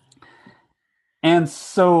 And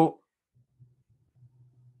so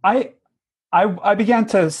I began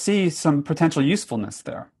to see some potential usefulness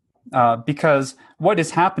there, because what is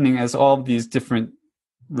happening as all of these different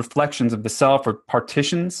reflections of the self, or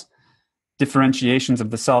partitions, differentiations of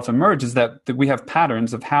the self, emerge is that we have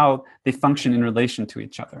patterns of how they function in relation to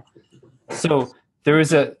each other. So there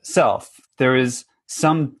is a self, there is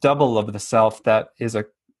some double of the self that is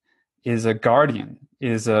is a guardian,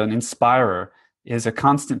 is an inspirer, is a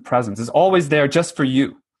constant presence, is always there just for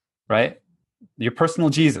you, right? Your personal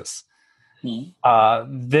Jesus.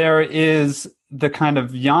 There is the kind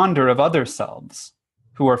of yonder of other selves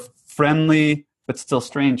who are friendly but still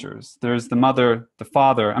strangers. There's the mother, the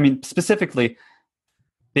father. I mean, specifically,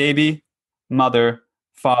 baby, mother,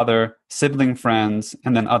 father, sibling friends,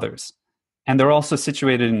 and then others. And they're also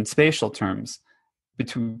situated in spatial terms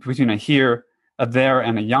between a here, a there,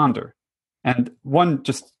 and a yonder. And one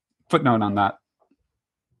just footnote on that.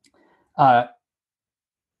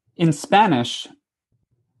 In Spanish,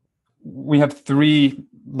 we have three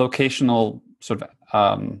locational sort of,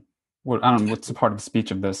 I don't know, what's the part of the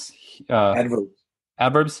speech of this?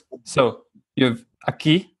 Adverbs. So you have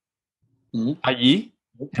aquí, allí,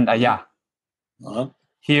 and allá.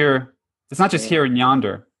 Here, it's not just here and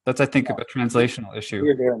yonder. That's, I think, a translational issue.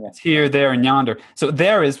 It's here, there, and yonder. So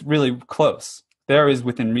there is really close. There is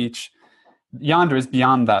within reach. Yonder is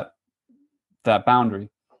beyond that boundary.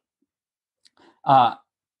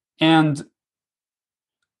 And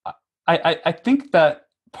I think that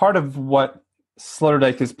part of what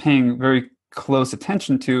Sloterdijk is paying very close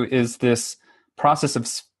attention to is this process of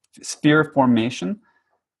sphere formation,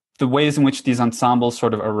 the ways in which these ensembles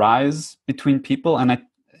sort of arise between people,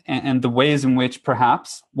 and the ways in which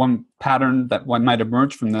perhaps one pattern that one might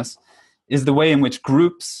emerge from this is the way in which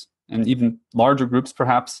groups, and even larger groups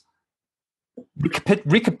perhaps,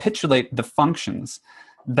 recapitulate the functions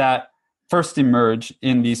that first emerge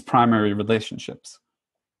in these primary relationships,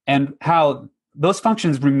 and how those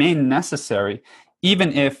functions remain necessary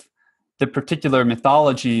even if the particular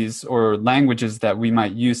mythologies or languages that we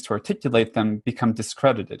might use to articulate them become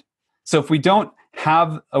discredited. So if we don't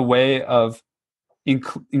have a way of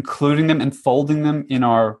including them and folding them in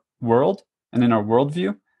our world and in our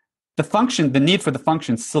worldview, the need for the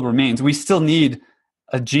function still remains. We still need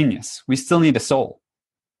a genius. We still need a soul,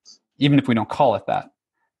 even if we don't call it that.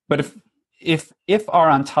 But if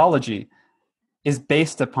our ontology is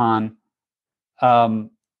based upon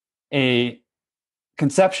a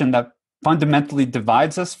conception that fundamentally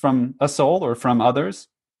divides us from a soul or from others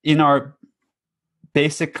in our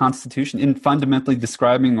basic constitution, in fundamentally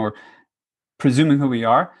describing or presuming who we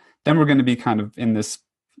are, then we're going to be kind of in this,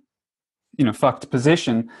 fucked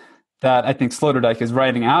position that I think Sloterdijk is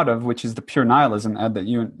writing out of, which is the pure nihilism, Ed, that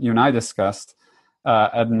you and I discussed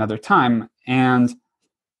at another time. And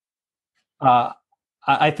I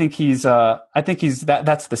think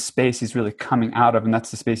that's the space he's really coming out of, and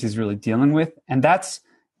that's the space he's really dealing with, and that's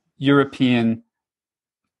European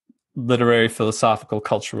literary, philosophical,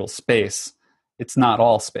 cultural space. It's not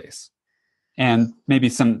all space, and maybe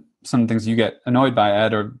some things you get annoyed by,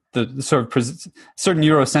 Ed, or the sort of certain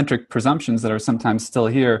Eurocentric presumptions that are sometimes still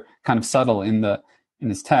here, kind of subtle in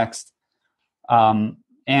his text. And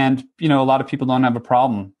a lot of people don't have a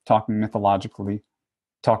problem talking mythologically,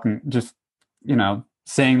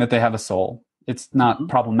 saying that they have a soul. It's not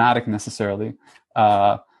problematic necessarily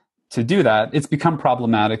to do that. It's become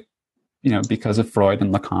problematic, because of Freud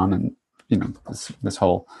and Lacan and this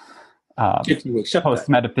whole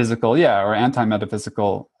post-metaphysical, or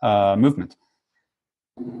anti-metaphysical movement.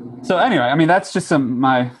 So anyway, I mean, that's just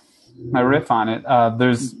my riff on it.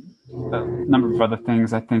 There's a number of other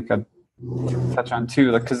things I think I'd touch on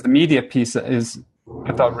too, because the media piece is,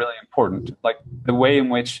 I thought, really important. Like the way in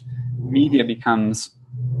which media becomes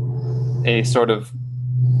a sort of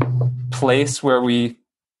place where we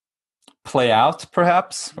play out,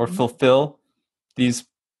 perhaps, or fulfill these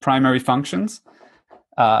primary functions.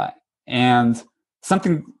 And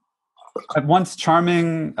something at once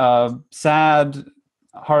charming, sad,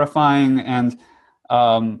 horrifying, and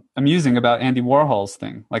amusing about Andy Warhol's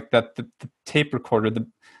thing, like that the tape recorder,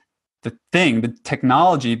 the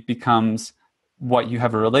technology becomes what you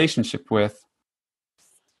have a relationship with,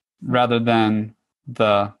 rather than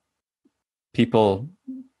the people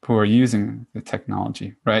who are using the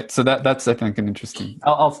technology, right? So that's I think an interesting.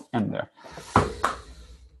 I'll end there.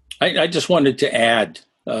 I just wanted to add,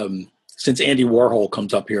 since Andy Warhol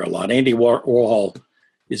comes up here a lot, Andy Warhol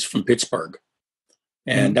is from Pittsburgh,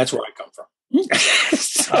 and that's where I come from.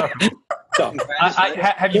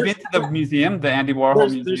 Have you been to the museum, the Andy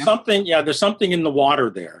Warhol museum? There's something in the water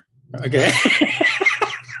there. Okay.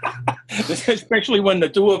 Especially when the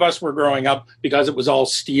two of us were growing up, because it was all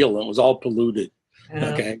steel and it was all polluted.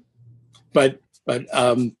 Yeah. Okay. But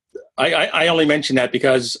I only mention that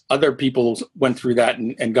because other people went through that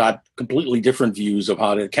and got completely different views of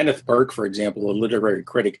how to. Kenneth Burke, for example, a literary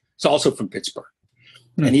critic, is also from Pittsburgh.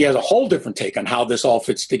 And he has a whole different take on how this all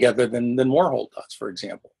fits together than Warhol does, for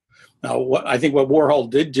example. Now, I think what Warhol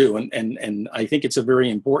did do, and I think it's a very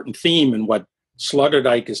important theme in what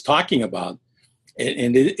Sloterdijk is talking about,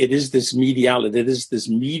 and it is this mediality, it is this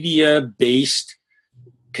media-based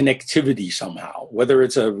connectivity somehow, whether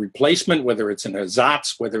it's a replacement, whether it's an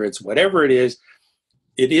ersatz, whether it's whatever it is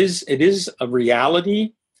a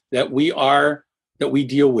reality that we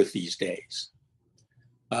deal with these days.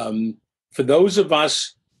 For those of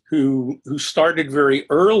us who started very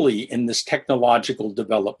early in this technological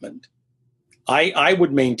development, I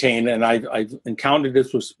would maintain, and I've encountered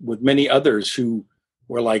this with many others who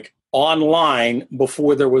were like online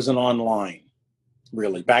before there was an online,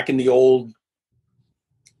 really, back in the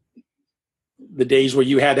days where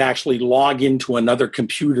you had to actually log into another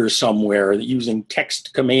computer somewhere using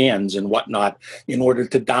text commands and whatnot in order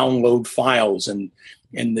to download files, and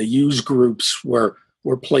the use groups were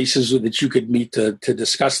places that you could meet to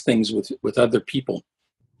discuss things with other people.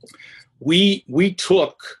 We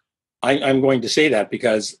took, I'm going to say that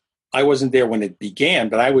because I wasn't there when it began,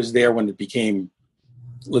 but I was there when it became,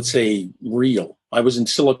 let's say, real. I was in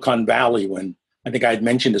Silicon Valley when, I think I had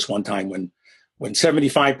mentioned this one time, when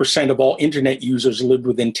 75% of all internet users lived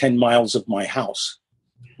within 10 miles of my house.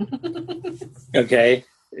 Okay.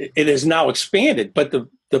 It has now expanded, but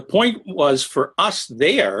the point was, for us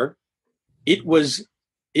there, it was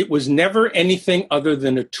never anything other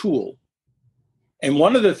than a tool. And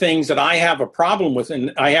one of the things that I have a problem with,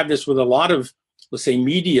 and I have this with a lot of, let's say,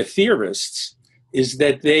 media theorists, is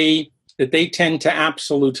that they tend to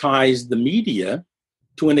absolutize the media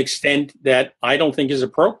to an extent that I don't think is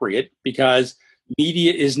appropriate, because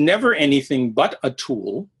media is never anything but a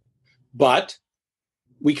tool. But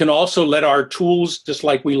we can also let our tools, just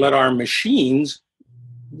like we let our machines,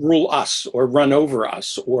 rule us or run over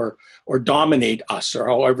us or dominate us, or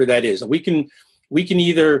however that is. We can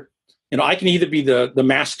either, I can either be the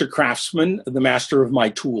master craftsman, the master of my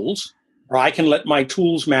tools, or I can let my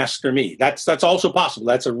tools master me. That's also possible.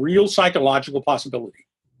 That's a real psychological possibility.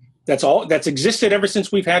 That's existed ever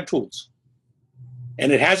since we've had tools.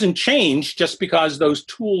 And it hasn't changed just because those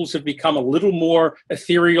tools have become a little more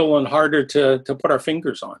ethereal and harder to put our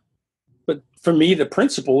fingers on. But for me, the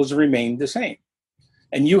principle has remained the same.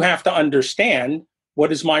 And you have to understand,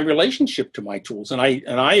 what is my relationship to my tools? And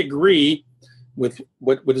I agree with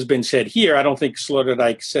what has been said here. I don't think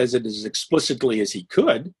Sloterdijk says it as explicitly as he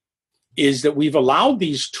could, is that we've allowed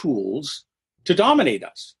these tools to dominate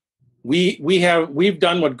us. We've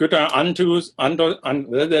done what Goethe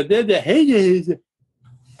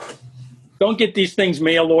don't get these things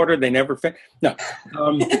mail order, they never fit. No.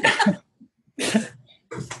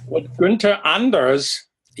 What Günther Anders,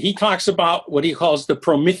 he talks about what he calls the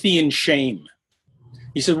Promethean shame.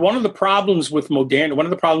 He said one of the problems with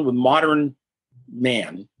modern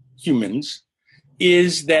man, humans,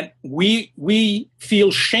 is that we feel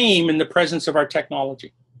shame in the presence of our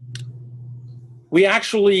technology. We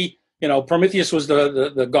actually, Prometheus was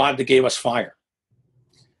the god that gave us fire.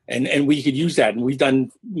 And we could use that. And we've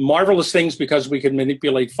done marvelous things because we could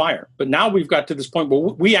manipulate fire. But now we've got to this point where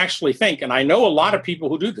we actually think, and I know a lot of people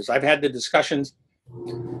who do this. I've had the discussions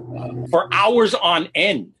for hours on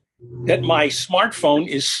end that my smartphone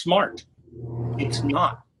is smart. It's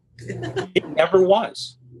not. It never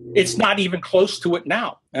was. It's not even close to it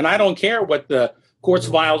now. And I don't care what the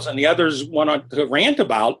Kurzweils and the others want to rant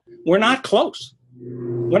about. We're not close.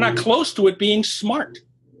 We're not close to it being smart.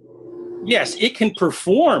 Yes, it can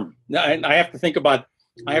perform. And I have to think about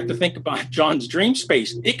John's dream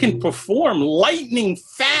space. It can perform lightning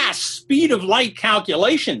fast speed of light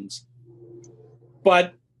calculations.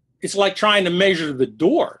 But it's like trying to measure the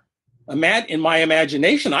door. In my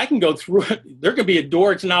imagination, I can go through it. There could be a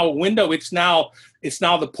door. It's now a window. It's now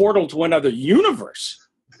the portal to another universe.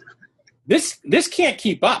 This can't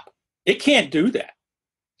keep up. It can't do that.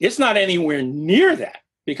 It's not anywhere near that,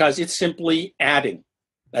 because it's simply adding.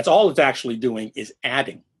 That's all it's actually doing, is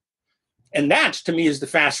adding. And that, to me, is the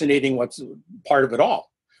fascinating what's part of it all.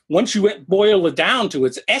 Once you boil it down to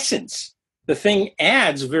its essence, the thing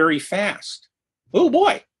adds very fast. Oh,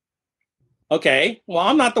 boy. Okay, well,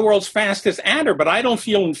 I'm not the world's fastest adder, but I don't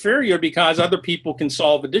feel inferior because other people can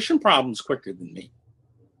solve addition problems quicker than me.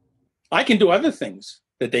 I can do other things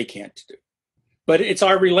that they can't do. But it's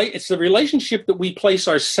the relationship that we place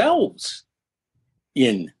ourselves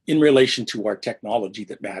in relation to our technology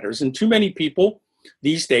that matters. And too many people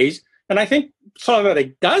these days, and I think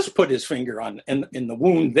Sloterdijk does put his finger in the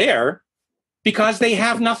wound there, because they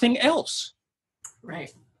have nothing else.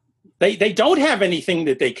 Right. They don't have anything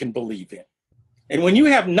that they can believe in. And when you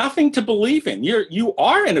have nothing to believe in, you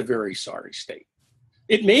are in a very sorry state.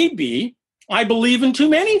 It may be, I believe in too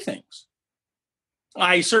many things.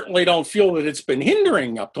 I certainly don't feel that it's been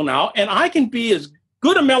hindering up till now, and I can be as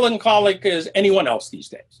good a melancholic as anyone else these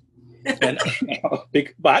days. And,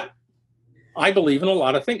 but I believe in a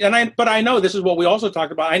lot of things. But I know this is what we also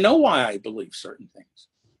talked about. I know why I believe certain things.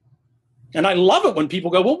 And I love it when people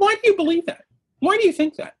go, well, why do you believe that? Why do you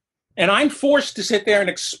think that? And I'm forced to sit there and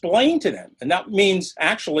explain to them. And that means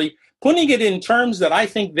actually putting it in terms that I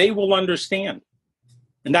think they will understand.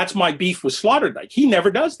 And that's my beef with Sloterdijk. He never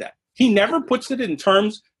does that. He never puts it in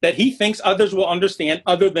terms that he thinks others will understand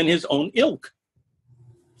other than his own ilk.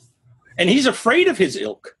 And he's afraid of his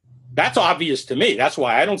ilk. That's obvious to me. That's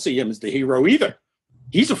why I don't see him as the hero either.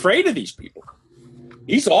 He's afraid of these people.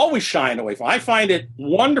 He's always shying away from. I find it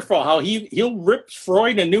wonderful how he'll rip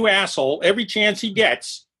Freud a new asshole every chance he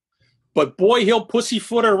gets, but boy, he'll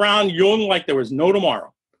pussyfoot around Jung like there was no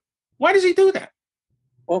tomorrow. Why does he do that?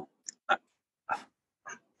 Well,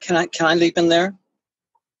 can I leap in there?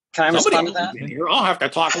 Can I respond to that? Here, I'll have to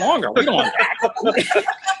talk longer. We don't want that.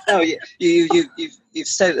 No, you've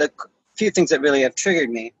said a few things that really have triggered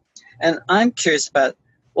me, and I'm curious about.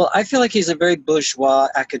 Well, I feel like he's a very bourgeois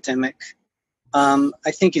academic.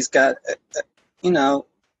 I think he's got, a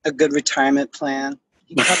good retirement plan.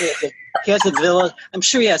 He probably has a villa. I'm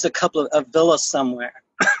sure he has a villa somewhere,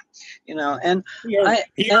 And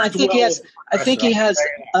I think he has. I think he has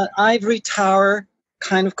an ivory tower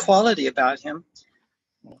kind of quality about him,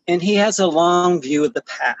 and he has a long view of the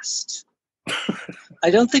past. I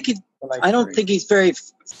don't think he's very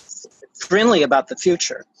friendly about the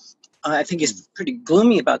future. I think he's pretty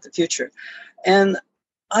gloomy about the future, and.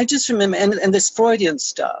 I just remember, and this Freudian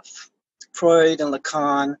stuff, Freud and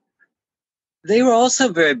Lacan, they were also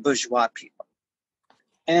very bourgeois people.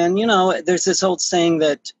 And, there's this old saying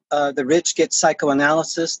that the rich get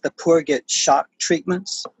psychoanalysis, the poor get shock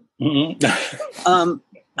treatments. Mm-hmm.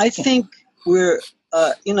 I think there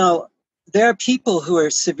are people who are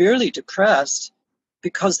severely depressed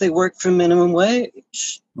because they work for minimum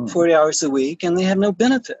wage, 40 hours a week, and they have no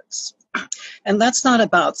benefits. And that's not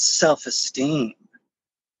about self-esteem.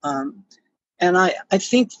 And I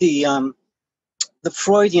think the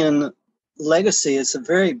Freudian legacy is a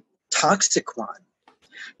very toxic one.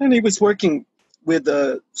 And he was working with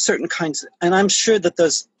certain kinds, and I'm sure that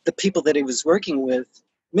the people that he was working with,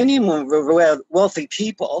 many of them were wealthy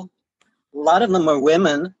people. A lot of them were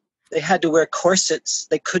women. They had to wear corsets.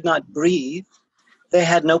 They could not breathe. They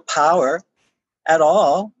had no power at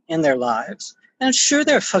all in their lives. And sure,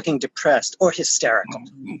 they're fucking depressed or hysterical.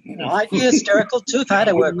 I'd be hysterical too if I had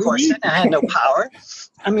to wear a corset and I had no power.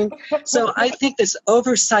 I mean, so I think this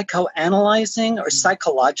over-psychoanalyzing or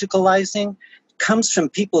psychologicalizing comes from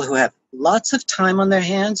people who have lots of time on their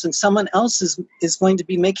hands and someone else is going to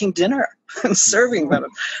be making dinner and serving them.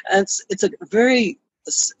 And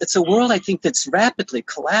it's a world, I think, that's rapidly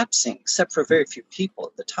collapsing, except for very few people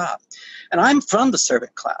at the top. And I'm from the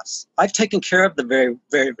servant class. I've taken care of the very,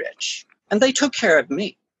 very rich. And they took care of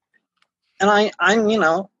me. And I'm,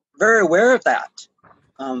 very aware of that.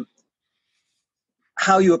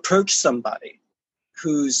 How you approach somebody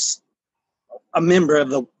who's a member of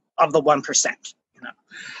the 1%,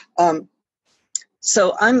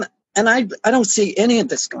 So I don't see any of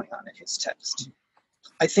this going on in his text.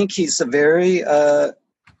 I think he's a very,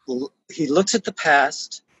 he looks at the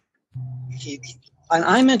past. And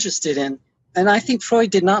I'm interested in, and I think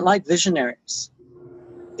Freud did not like visionaries.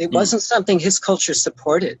 It wasn't something his culture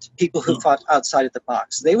supported, people who thought outside of the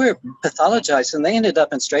box. They were pathologized and they ended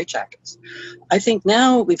up in straitjackets. I think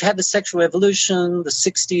now we've had the sexual revolution, the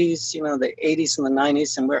 60s, the 80s and the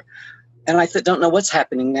 90s, and I don't know what's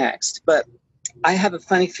happening next. But I have a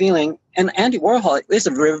funny feeling, and Andy Warhol is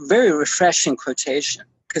a very refreshing quotation,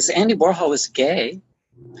 because Andy Warhol was gay.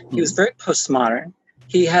 He was very postmodern.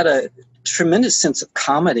 He had a tremendous sense of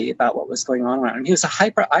comedy about what was going on around him. He was a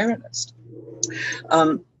hyper-ironist.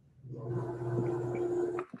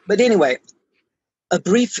 But anyway, a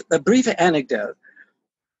brief anecdote,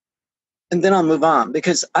 and then I'll move on,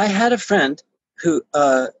 because I had a friend who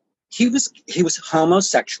he was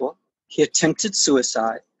homosexual. He attempted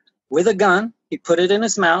suicide with a gun. He put it in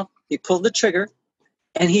his mouth. He pulled the trigger,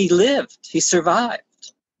 and he lived. He survived.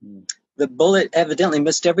 The bullet evidently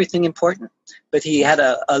missed everything important, but he had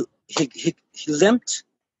he limped,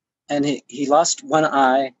 and he lost one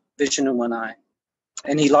eye, vision in one eye,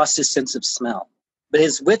 and he lost his sense of smell. But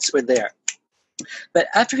his wits were there. But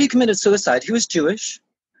after he committed suicide, he was Jewish.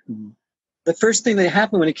 Mm-hmm. The first thing that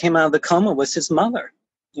happened when he came out of the coma was his mother.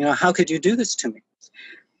 How could you do this to me?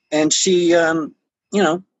 And she,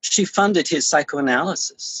 she funded his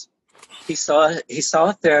psychoanalysis. He saw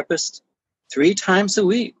a therapist 3 times a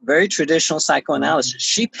week, very traditional psychoanalysis.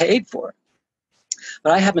 She paid for it.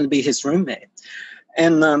 But I happened to be his roommate.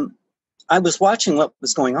 And I was watching what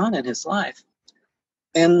was going on in his life.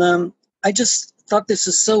 And I just thought this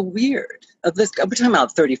is so weird. We're talking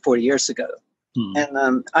about 30, 40 years ago.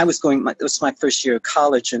 And I was it was my first year of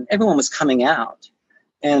college, and everyone was coming out.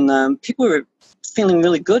 And people were feeling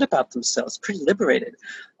really good about themselves, pretty liberated.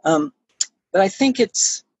 But I think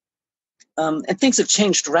and things have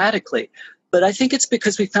changed radically. But I think it's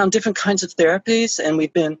because we found different kinds of therapies, and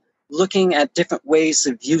we've been looking at different ways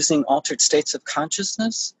of using altered states of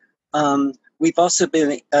consciousness. We've also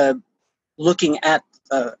been looking at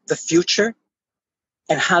the future,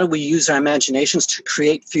 and how do we use our imaginations to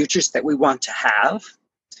create futures that we want to have.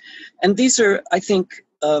 And these are, I think,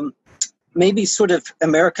 maybe sort of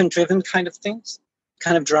American-driven kind of things,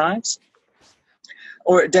 kind of drives.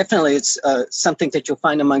 Or definitely it's something that you'll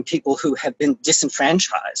find among people who have been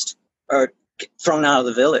disenfranchised or thrown out of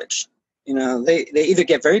the village. You know, they either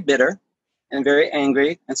get very bitter and very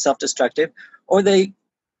angry and self-destructive, or they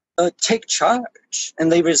take charge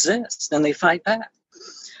and they resist and they fight back.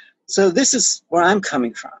 So this is where I'm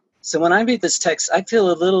coming from. So when I read this text, I feel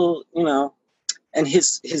a little, and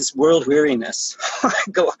his world weariness. I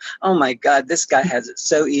go, oh my God, this guy has it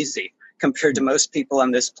so easy compared to most people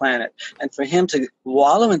on this planet. And for him to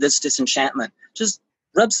wallow in this disenchantment just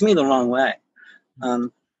rubs me the wrong way.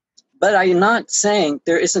 But I'm not saying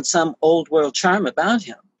there isn't some old world charm about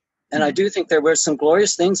him. And I do think there were some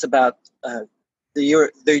glorious things about the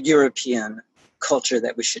European culture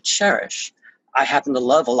that we should cherish. I happen to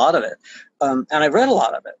love a lot of it. And I read a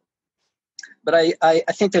lot of it. But I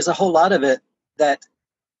think there's a whole lot of it that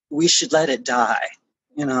we should let it die,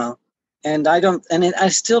 And I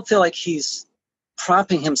still feel like he's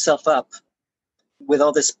propping himself up with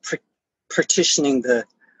all this partitioning the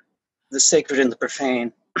sacred and the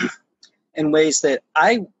profane in ways that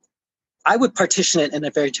I would partition it in a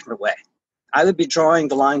very different way. I would be drawing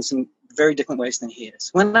the lines in very different ways than he is.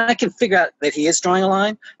 When I can figure out that he is drawing a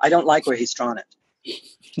line, I don't like where he's drawn it.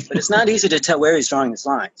 But it's not easy to tell where he's drawing his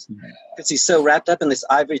lines because he's so wrapped up in this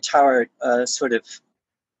ivory tower sort of,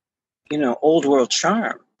 old world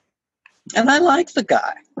charm. And I like the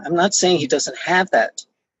guy. I'm not saying he doesn't have that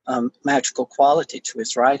magical quality to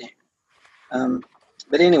his writing.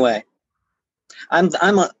 But anyway, I'm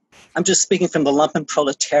just speaking from the lumpen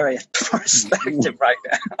proletariat perspective right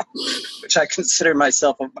now, which I consider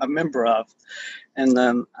myself a member of, and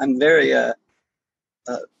I'm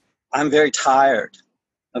very tired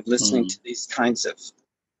of listening to these kinds of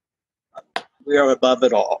we are above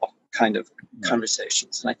it all kind of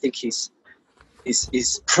conversations, and I think he's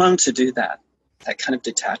prone to do that kind of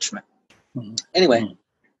detachment. Anyway.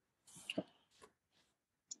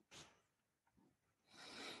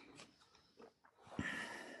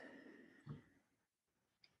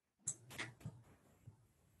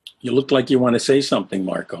 You look like you want to say something,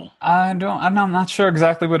 Marco. I'm not sure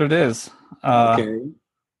exactly what it is. Okay.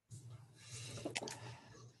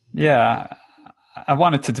 Yeah, I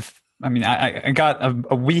wanted to. I got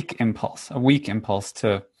a weak impulse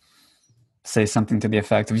to say something to the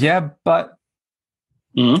effect of, "Yeah, but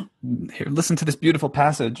here, listen to this beautiful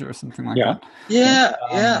passage," or something like that. Yeah.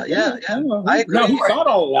 I agree. No, he thought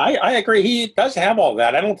all that. I agree. He does have all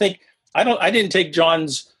that. I didn't take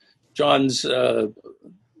John's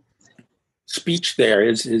speech there,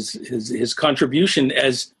 his contribution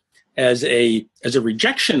as a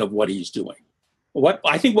rejection of what he's doing. What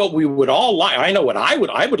we would all like, I know what I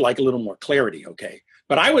would like a little more clarity, okay?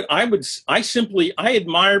 But I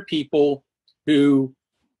admire people who,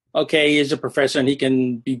 okay, is a professor and he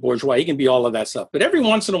can be bourgeois, he can be all of that stuff. But every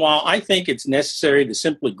once in a while, I think it's necessary to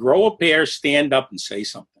simply grow a pair, stand up and say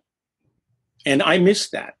something. And I miss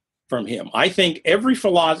that from him. I think every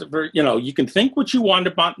philosopher, you can think what you want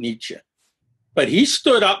about Nietzsche, but he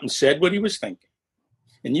stood up and said what he was thinking.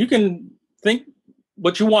 And you can think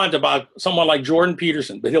what you want about someone like Jordan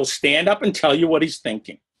Peterson, but he'll stand up and tell you what he's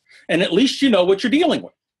thinking. And at least you know what you're dealing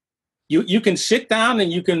with. You can sit down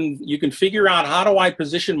and you can figure out, how do I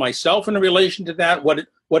position myself in relation to that? What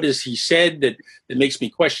has he said that makes me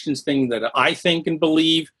question things that I think and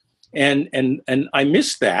believe? And I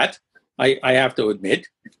miss that, I have to admit,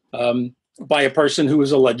 by a person who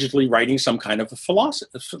is allegedly writing some kind of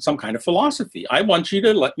philosophy. I want you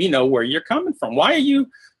to let me know where you're coming from. Why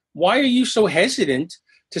are you so hesitant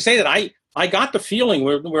to say that? I got the feeling,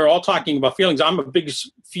 we're all talking about feelings. I'm a big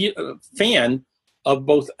fan of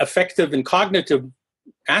both affective and cognitive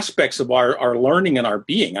aspects of our learning and our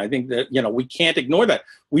being. I think that, we can't ignore that.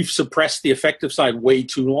 We've suppressed the affective side way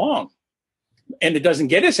too long, and it doesn't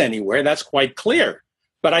get us anywhere. That's quite clear.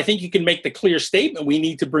 But I think you can make the clear statement, we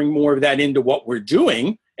need to bring more of that into what we're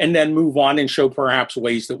doing, and then move on and show perhaps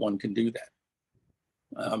ways that one can do that.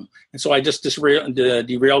 And so I just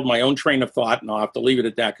derailed my own train of thought, and I'll have to leave it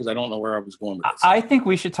at that because I don't know where I was going with this. I think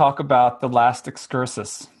we should talk about the last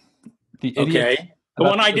excursus. The idiot. Okay. The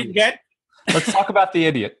one I didn't get? Let's talk about the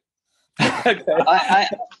idiot. Okay.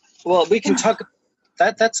 Well, we can talk.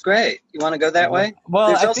 That's great. You want to go that way?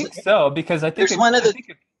 Well, I think so, because I think there's one of the.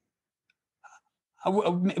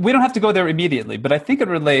 We don't have to go there immediately, but I think it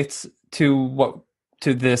relates to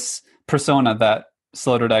this persona that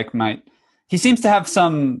Sloterdijk might. He seems to have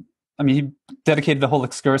some. I mean, he dedicated the whole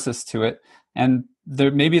excursus to it, and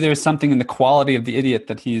there's something in the quality of the idiot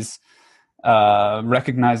that he's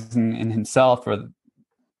recognizing in himself or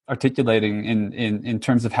articulating in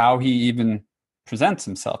terms of how he even presents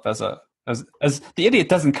himself as the idiot.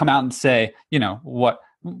 Doesn't come out and say, what,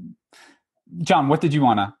 John, what did you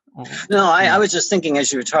want to? No, I was just thinking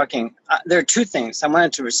as you were talking, there are two things. I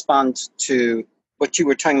wanted to respond to what you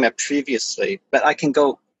were talking about previously, but I can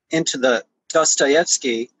go into the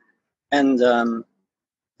Dostoevsky and The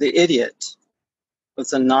Idiot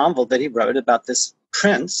was a novel that he wrote about this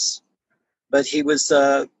prince, but he was,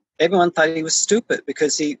 everyone thought he was stupid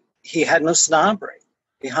because he had no snobbery.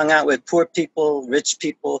 He hung out with poor people, rich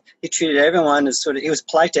people. He treated everyone as he was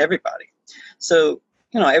polite to everybody. So,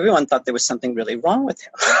 everyone thought there was something really wrong with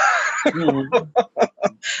him.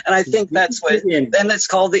 And I think that's what, then it's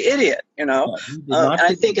called The Idiot, and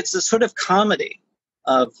I think it's a sort of comedy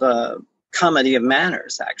of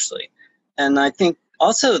manners, actually. And I think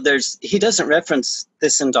also he doesn't reference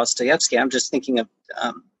this in Dostoevsky. I'm just thinking of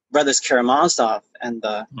Brothers Karamazov and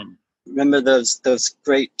remember those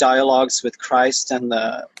great dialogues with Christ and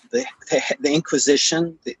the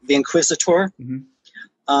Inquisition, the Inquisitor.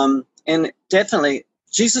 Mm-hmm. And definitely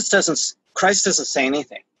Christ doesn't say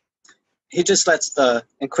anything. He just lets the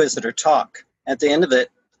Inquisitor talk. At the end of it,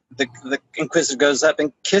 the Inquisitor goes up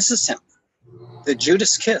and kisses him, the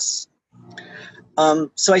Judas kiss.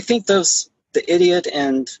 So I think the idiot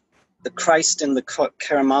and the Christ and the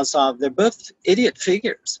Karamazov, they're both idiot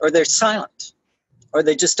figures, or they're silent, or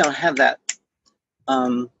they just don't have that.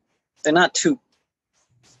 They're not too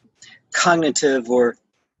cognitive or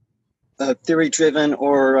theory-driven,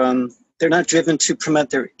 or they're not driven to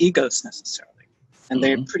promote their egos necessarily. And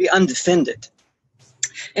they're pretty undefended.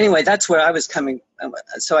 Anyway, that's where I was coming.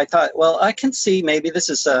 So I thought, well, I can see maybe this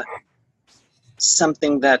is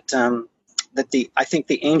something that I think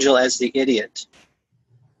the angel as the idiot,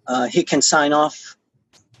 he can sign off.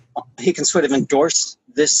 He can sort of endorse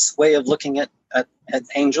this way of looking at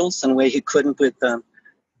angels in a way he couldn't with them.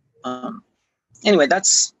 Anyway,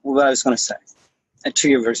 that's what I was going to say to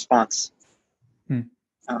your response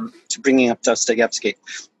to bringing up Dostoevsky.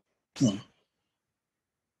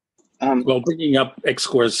 Well, bringing up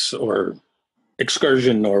excursus or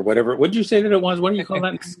excursion or whatever. What did you say that it was? What do you call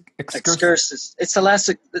that? Excursus. It's the last.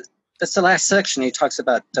 That's the last section. He talks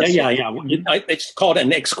about. Yeah. It's called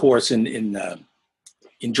an excursus in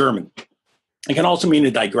German. It can also mean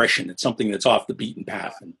a digression. It's something that's off the beaten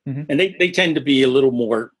path, and they tend to be a little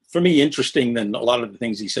more, for me, interesting than a lot of the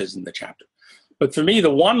things he says in the chapter. But for me, the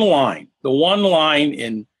one line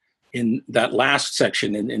in that last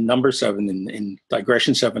section in number 7, in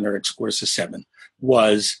digression 7 or excursus 7,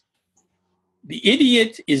 was the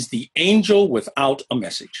idiot is the angel without a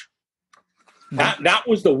message. That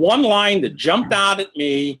was the one line that jumped out at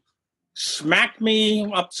me, smacked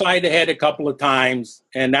me upside the head a couple of times,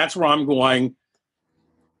 and that's where I'm going.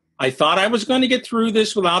 I thought I was going to get through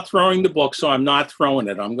this without throwing the book, so I'm not throwing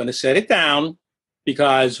it. I'm going to set it down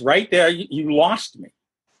because right there you lost me,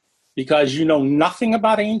 because you know nothing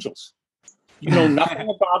about angels. You know nothing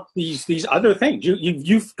about these other things.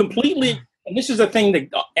 You've completely, and this is the thing that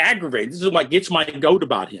aggravates, this is what gets my goat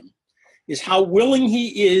about him, is how willing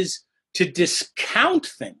he is to discount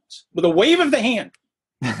things with a wave of the hand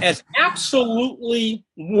as absolutely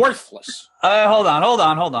worthless. Hold on.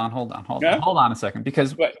 Yeah? Hold on a second,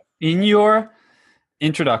 because in your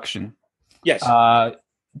introduction, yes,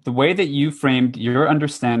 the way that you framed your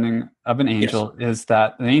understanding of an angel is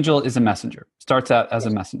that an angel is a messenger, starts out as a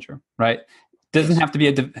messenger, right? Doesn't have to be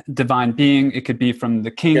a divine being. It could be from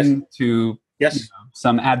the king to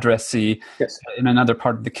some addressee in another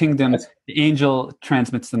part of the kingdom. The angel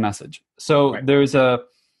transmits the message. So there's a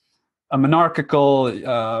monarchical,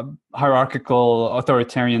 hierarchical,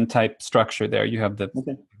 authoritarian type structure there. You have the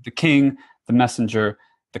king, the messenger,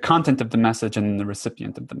 the content of the message, and the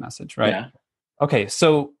recipient of the message, right? Yeah. Okay,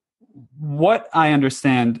 so what I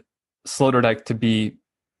understand Sloterdijk to be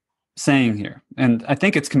saying here, and I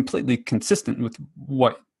think it's completely consistent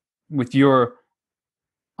with your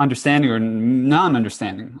understanding or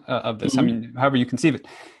non-understanding of this, I mean, however you conceive it,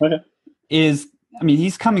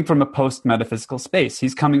 he's coming from a post-metaphysical space.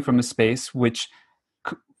 He's coming from a space which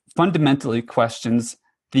fundamentally questions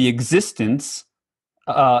the existence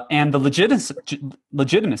and the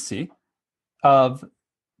legitimacy of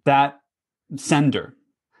that sender.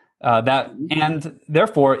 And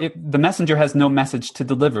therefore, the messenger has no message to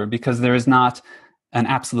deliver because there is not an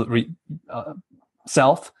absolute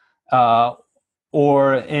self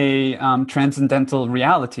or a transcendental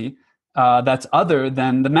reality that's other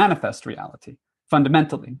than the manifest reality,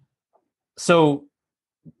 fundamentally. So,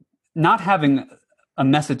 not having a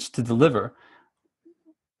message to deliver,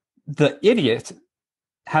 the idiot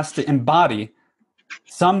has to embody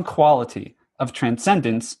some quality of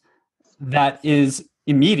transcendence that is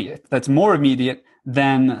immediate, that's more immediate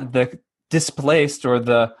than the displaced or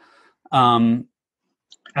the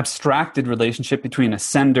abstracted relationship between a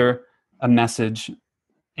sender, a message,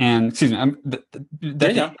 and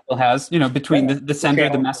that has, between the sender,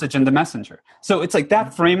 the message, and the messenger. So it's like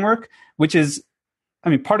that framework, which is,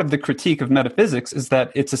 part of the critique of metaphysics is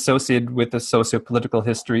that it's associated with the socio-political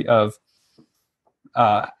history of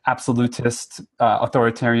absolutist,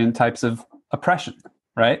 authoritarian types of oppression,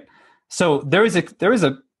 right? So there is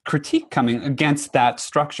a critique coming against that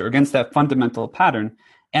structure, against that fundamental pattern,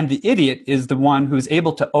 and the idiot is the one who's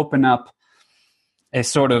able to open up a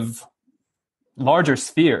sort of larger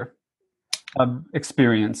sphere of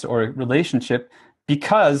experience or relationship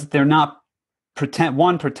because they're not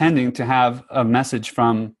pretending to have a message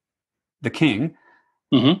from the king,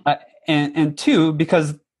 and two,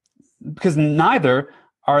 because neither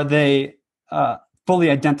are they fully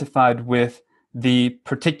identified with the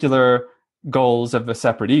particular goals of a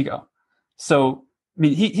separate ego. So,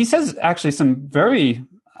 he says actually some very,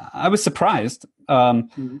 I was surprised,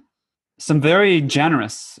 some very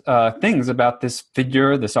generous things about this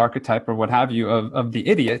figure, this archetype, or what have you, of the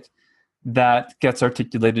idiot that gets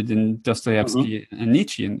articulated in Dostoevsky and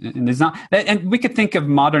Nietzsche, and is not. And we could think of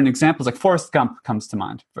modern examples, like Forrest Gump comes to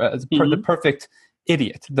mind as the perfect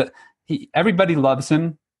idiot. Everybody loves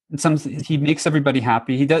him. He makes everybody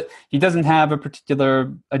happy. He doesn't have a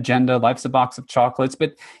particular agenda. Life's a box of chocolates,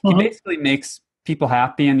 but he basically makes people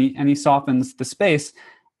happy, and he softens the space.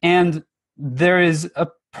 And there is a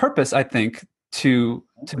purpose, I think, to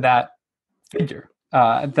that figure.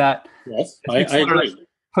 That yes, I agree.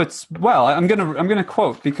 I'm gonna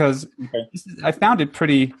quote because I found it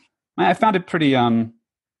pretty. I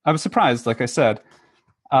was surprised, like I said.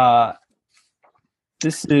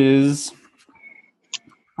 This is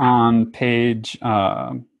on page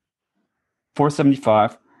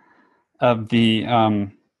 475 of the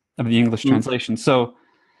English translation. So,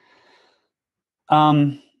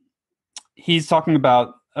 he's talking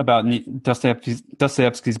about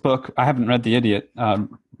Dostoevsky's book. I haven't read The Idiot.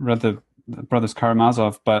 Read the Brothers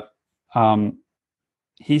Karamazov, but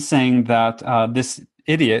he's saying that this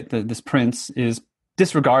idiot, this prince, is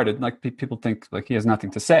disregarded. Like people think, like he has nothing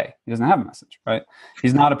to say. He doesn't have a message, right?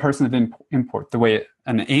 He's not a person of import the way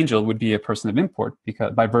an angel would be a person of import,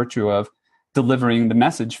 because by virtue of delivering the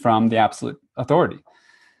message from the absolute authority.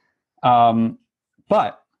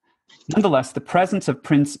 But nonetheless, the presence of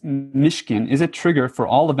Prince Mishkin is a trigger for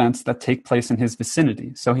all events that take place in his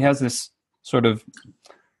vicinity. So he has this sort of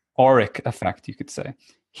auric effect, you could say.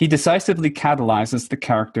 He decisively catalyzes the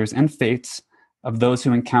characters and fates of those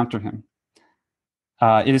who encounter him.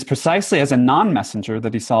 It is precisely as a non-messenger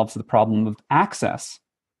that he solves the problem of access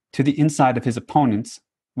to the inside of his opponents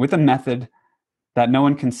with a method that no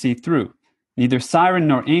one can see through. Neither siren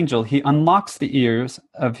nor angel, he unlocks the ears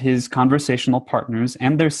of his conversational partners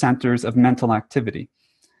and their centers of mental activity.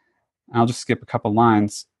 I'll just skip a couple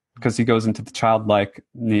lines because he goes into the childlike,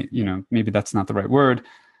 maybe that's not the right word.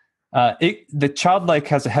 The childlike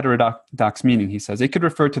has a heterodox meaning, he says. It could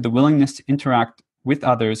refer to the willingness to interact with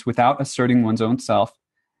others without asserting one's own self,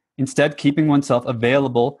 instead keeping oneself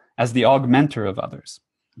available as the augmenter of others.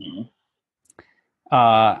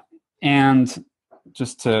 And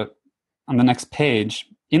just on the next page,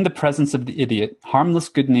 in the presence of the idiot, harmless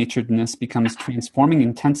good-naturedness becomes transforming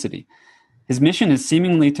intensity. His mission is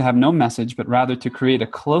seemingly to have no message, but rather to create a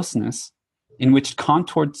closeness in which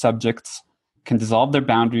contoured subjects can dissolve their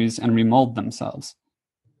boundaries and remold themselves.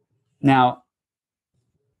 Now,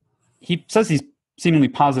 he says these seemingly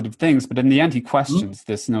positive things, but in the end he questions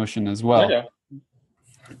this notion as well.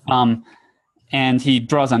 And he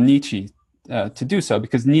draws on Nietzsche to do so,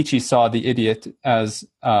 because Nietzsche saw the idiot as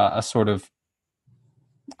a sort of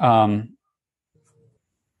a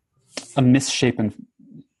misshapen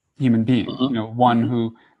human being,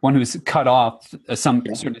 one who's cut off some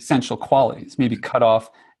sort of essential qualities, maybe cut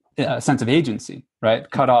off a sense of agency,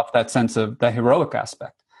 right? Cut off that sense of the heroic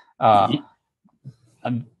aspect.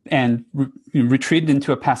 retreated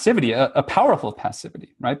into a passivity, a powerful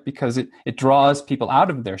passivity, right? Because it draws people out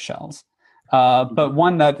of their shells, but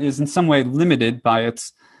one that is in some way limited by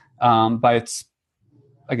its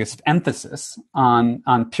I guess, emphasis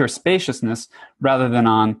on pure spaciousness rather than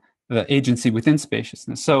on the agency within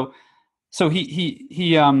spaciousness. So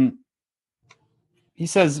he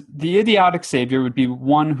says the idiotic savior would be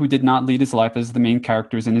one who did not lead his life as the main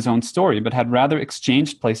characters in his own story, but had rather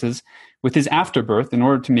exchanged places with his afterbirth in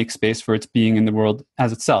order to make space for its being in the world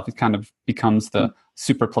as itself. It kind of becomes the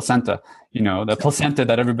super placenta, the placenta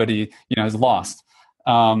that everybody, has lost.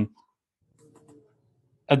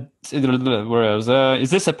 Is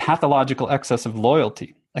this a pathological excess of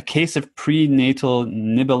loyalty? A case of prenatal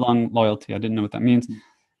Nibelung loyalty? I didn't know what that means.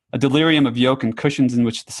 A delirium of yoke and cushions in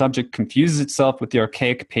which the subject confuses itself with the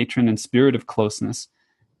archaic patron and spirit of closeness.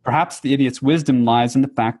 Perhaps the idiot's wisdom lies in the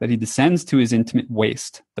fact that he descends to his intimate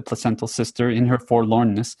waist, the placental sister, in her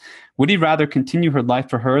forlornness. Would he rather continue her life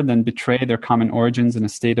for her than betray their common origins in a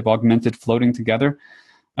state of augmented floating together?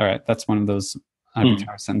 All right, that's one of those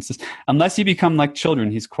arbitrary sentences. Unless you become like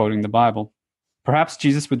children, he's quoting the Bible. Perhaps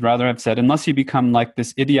Jesus would rather have said, unless you become like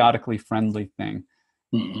this idiotically friendly thing.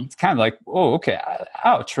 It's kind of like, oh, okay,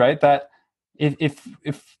 ouch, right? That if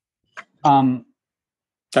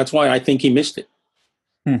that's why I think he missed it.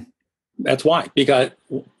 That's why, because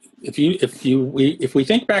if we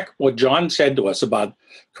think back what John said to us about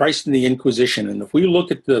Christ and the Inquisition, and if we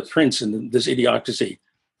look at the prince and this idiocracy,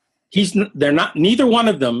 neither one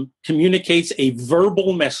of them communicates a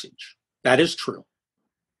verbal message. That is true.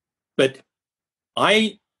 But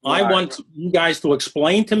I want you guys to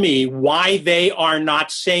explain to me why they are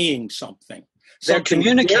not saying something. They're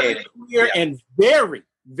communicating. Very clear and very,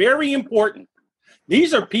 very important.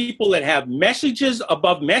 These are people that have messages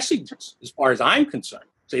above messages, as far as I'm concerned.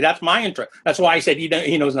 See, that's my interest. That's why I said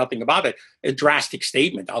he knows nothing about it. A drastic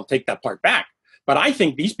statement. I'll take that part back. But I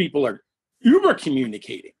think these people are uber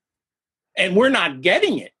communicating. And we're not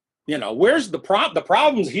getting it. Where's the problem? The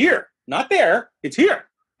problem's here, not there. It's here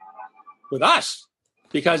with us,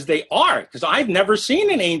 because they are. Because I've never seen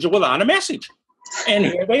an angel without a message, and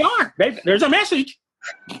here they are. There's a message,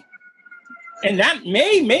 and that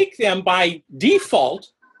may make them by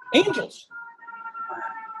default angels.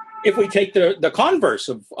 If we take the converse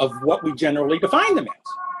of what we generally define them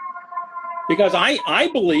as, because I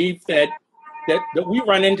believe that we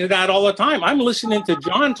run into that all the time. I'm listening to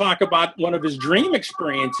John talk about one of his dream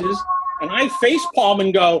experiences, and I facepalm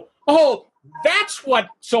and go, oh, that's what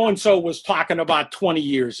so-and-so was talking about 20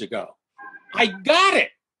 years ago. I got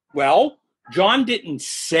it. Well, John didn't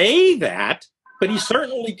say that, but he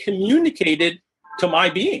certainly communicated to my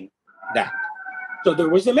being that. So there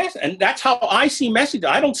was a message, and that's how I see messages.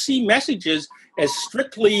 I don't see messages as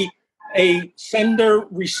strictly a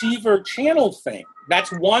sender-receiver channel thing.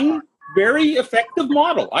 That's one very effective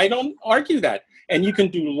model. I don't argue that. And you can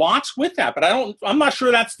do lots with that, but I'm not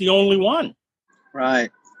sure that's the only one.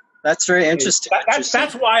 Right. That's very interesting.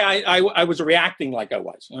 That's why I was reacting like I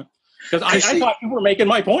was. Because I thought you were making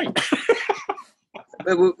my point.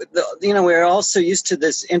 But we're also used to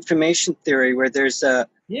this information theory where there's a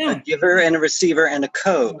giver and a receiver and a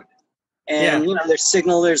code. And, there's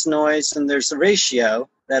signal, there's noise, and there's a ratio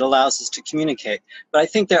that allows us to communicate. But I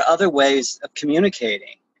think there are other ways of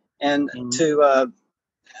communicating. And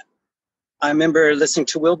I remember listening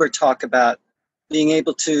to Wilbur talk about being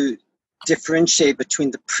able to differentiate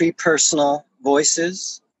between the pre-personal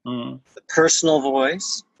voices, the personal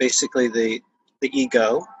voice, basically the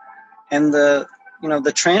ego, and the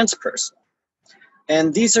transpersonal.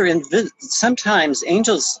 And these are sometimes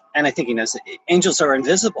angels, and I think he knows it, angels are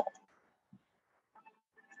invisible,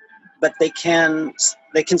 but they can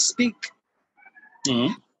speak.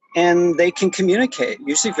 And they can communicate,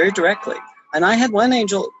 usually very directly. And I had one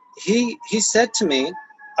angel, he said to me,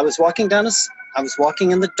 I was walking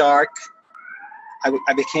in the dark.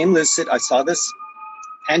 I became lucid. I saw this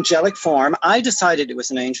angelic form. I decided it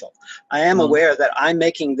was an angel. I am aware that I'm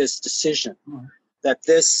making this decision, that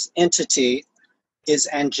this entity is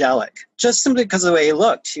angelic, just simply because of the way he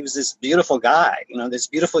looked. He was this beautiful guy, this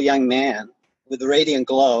beautiful young man with a radiant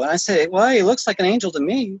glow. And I say, well, he looks like an angel to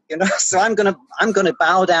me, so I'm gonna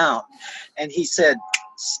bow down. And he said,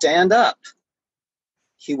 stand up.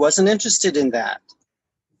 He wasn't interested in that.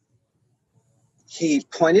 He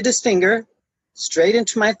pointed his finger straight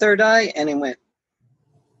into my third eye, and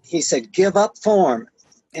he said, give up form.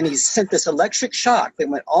 And he sent this electric shock that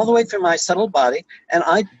went all the way through my subtle body, and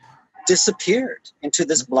I disappeared into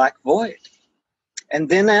this black void. And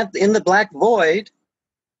then in the black void,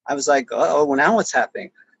 I was like, oh, well, now what's happening?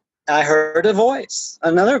 And I heard a voice,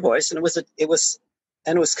 another voice, and it was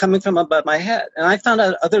and it was coming from above my head. And I found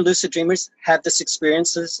out other lucid dreamers had this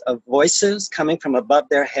experiences of voices coming from above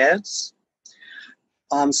their heads.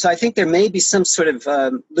 So I think there may be some sort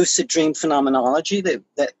of lucid dream phenomenology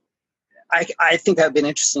that I think that would be an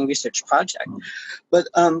interesting research project. But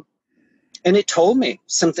and it told me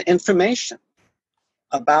some information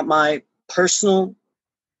about my personal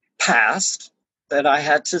past that I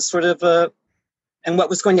had to sort of, and what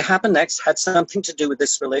was going to happen next had something to do with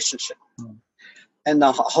this relationship. And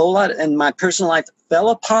the whole lot, and my personal life fell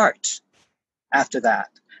apart after that.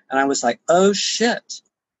 And I was like, oh shit.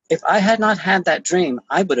 If I had not had that dream,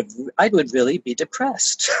 I would really be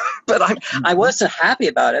depressed. But I wasn't happy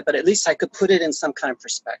about it, but at least I could put it in some kind of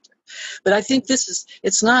perspective. But I think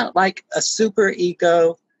it's not like a super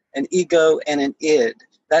ego, an ego and an id.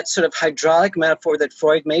 That sort of hydraulic metaphor that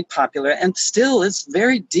Freud made popular and still is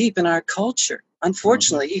very deep in our culture.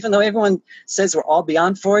 Unfortunately, even though everyone says we're all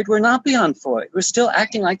beyond Freud, we're not beyond Freud. We're still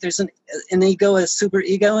acting like there's an ego, a super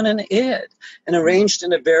ego, and an id, and arranged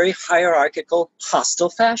in a very hierarchical, hostile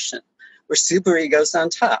fashion, where super ego's on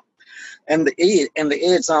top, and the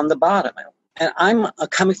id's on the bottom. And I'm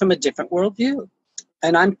coming from a different worldview,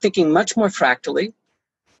 and I'm thinking much more fractally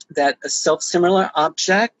that a self-similar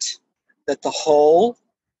object, that the whole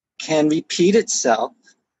can repeat itself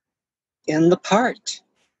in the part.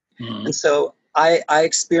 And so I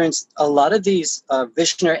experienced a lot of these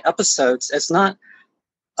visionary episodes as not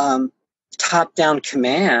top-down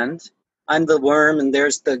command. I'm the worm and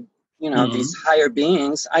there's the, these higher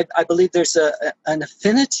beings. I believe there's an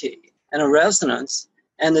affinity and a resonance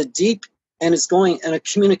and a deep, and a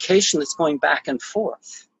communication that's going back and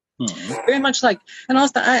forth. Very much like, and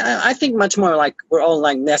also I think much more like we're all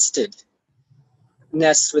like nests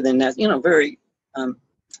within nest, very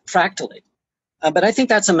fractally. But I think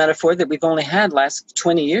that's a metaphor that we've only had last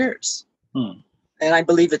 20 years. And I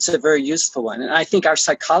believe it's a very useful one. And I think our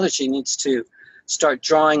psychology needs to start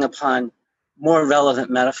drawing upon more relevant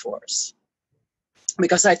metaphors.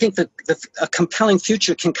 Because I think a compelling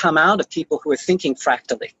future can come out of people who are thinking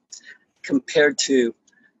fractally compared to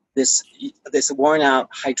this worn-out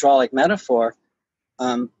hydraulic metaphor.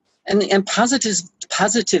 And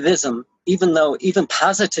positivism, even though even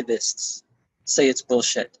positivists say it's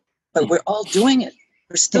bullshit. But we're all doing it.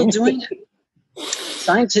 We're still doing it.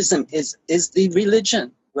 Scientism is the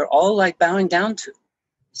religion we're all like bowing down to.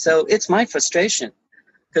 So it's my frustration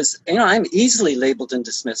because, I'm easily labeled and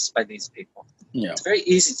dismissed by these people. Yeah. It's very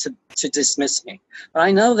easy to dismiss me. But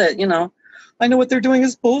I know that, I know what they're doing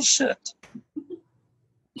is bullshit.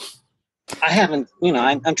 I haven't,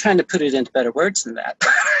 I'm trying to put it into better words than that.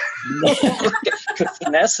 Could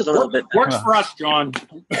finesse it a little bit. Works for us, John.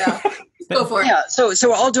 Yeah. Go for it. Yeah, so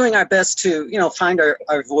we're all doing our best to, find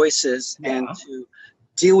our voices and to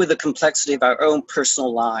deal with the complexity of our own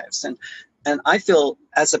personal lives. And I feel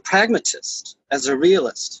as a pragmatist, as a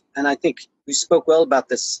realist, and I think we spoke well about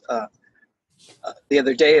this the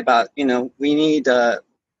other day about, we need the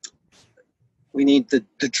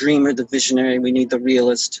dreamer, the visionary, we need the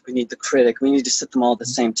realist, we need the critic, we need to sit them all at the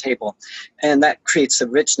same table. And that creates a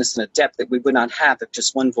richness and a depth that we would not have if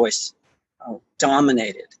just one voice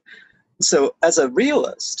dominated. So as a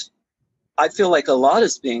realist, I feel like a lot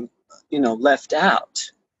is being, left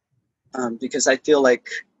out because I feel like,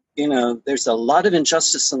 there's a lot of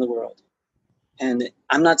injustice in the world. And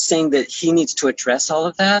I'm not saying that he needs to address all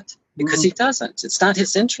of that because he doesn't. It's not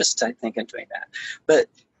his interest, I think, in doing that. But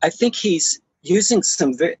I think he's using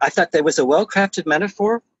I thought there was a well-crafted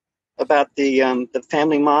metaphor about the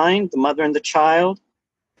family mind, the mother and the child.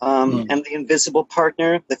 And the invisible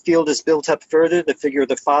partner. The field is built up further. The figure of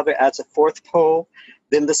the father adds a fourth pole.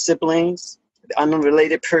 Then the siblings, the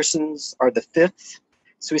unrelated persons are the fifth.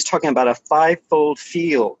 So he's talking about a five-fold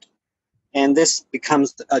field. And this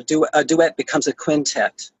becomes a duet becomes a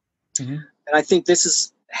quintet. And I think this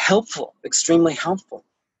is helpful, extremely helpful.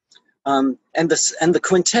 And the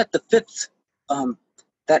quintet, the fifth,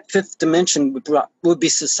 that fifth dimension would be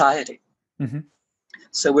society.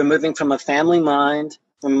 So we're moving from a family mind,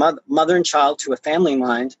 from mother and child to a family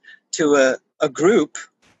mind, to a group,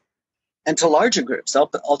 and to larger groups.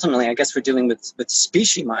 Ultimately, I guess we're dealing with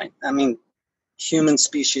species mind. I mean, human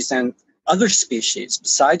species and other species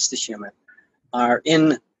besides the human are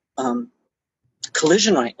in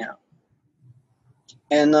collision right now.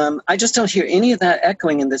 And I just don't hear any of that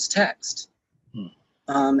echoing in this text.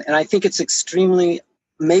 And I think it's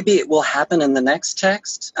maybe it will happen in the next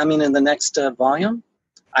text, in the next volume.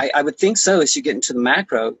 I would think so. As you get into the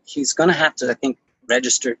macro, he's going to have to, I think,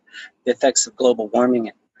 register the effects of global warming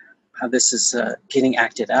and how this is getting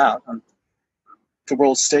acted out on the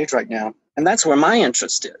world stage right now. And that's where my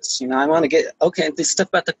interest is. I want to get, this stuff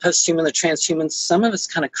about the post-human, the transhuman, some of it's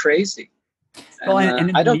kind of crazy. Well,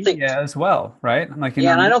 and I don't think as well, right? Like,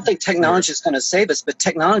 and I don't think technology is going to save us, but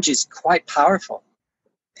technology is quite powerful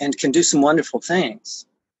and can do some wonderful things,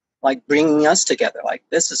 like bringing us together. Like,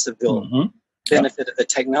 this is the real benefit of the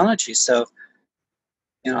technology. So,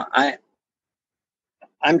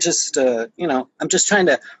 I'm just, I'm just trying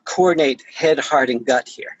to coordinate head, heart, and gut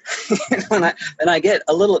here. and I get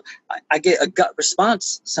a gut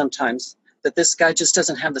response sometimes that this guy just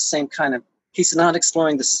doesn't have the same kind of, he's not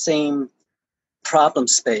exploring the same problem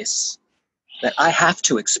space that I have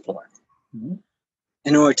to explore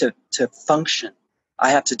in order to function.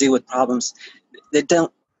 I have to deal with problems that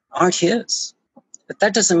aren't his. But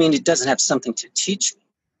that doesn't mean he doesn't have something to teach me.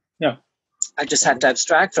 Yeah. I just have to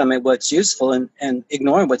abstract from it what's useful and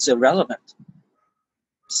ignore what's irrelevant.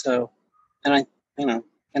 So, and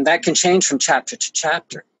that can change from chapter to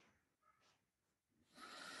chapter.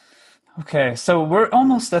 Okay, so we're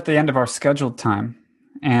almost at the end of our scheduled time.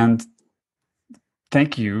 And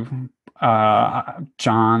thank you,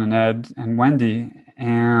 John and Ed and Wendy.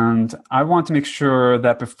 And I want to make sure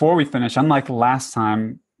that before we finish, unlike last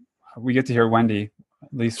time, we get to hear Wendy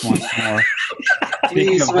at least once more. Speaking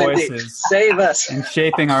Please, of Wendy, voices, save us. and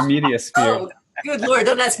shaping our media sphere. Oh, good Lord,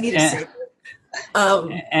 don't ask me to say.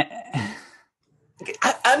 I'm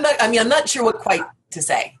not sure what quite to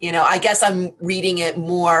say. I guess I'm reading it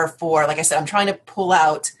more for, like I said, I'm trying to pull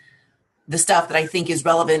out the stuff that I think is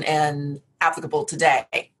relevant and applicable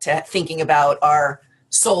today to thinking about our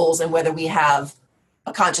souls and whether we have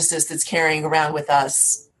a consciousness that's carrying around with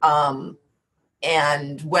us,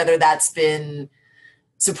 and whether that's been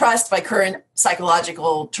suppressed by current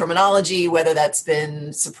psychological terminology, whether that's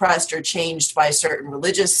been suppressed or changed by certain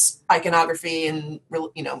religious iconography and,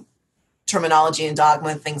 terminology and dogma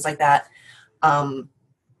and things like that.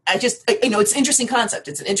 It's an interesting concept.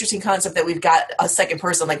 It's an interesting concept that we've got a second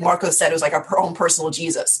person, like Marco said, it was like our own personal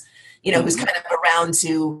Jesus, who's kind of around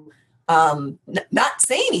to not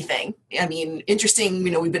say anything. I mean, interesting,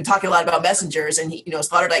 we've been talking a lot about messengers, and,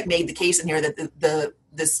 Sloterdijk made the case in here that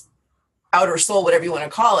this outer soul, whatever you want to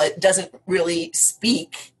call it, doesn't really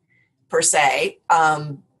speak per se.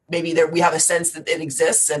 Maybe we have a sense that it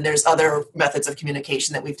exists, and there's other methods of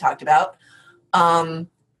communication that we've talked about.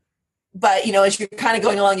 But, as you're kind of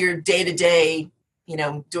going along your day-to-day,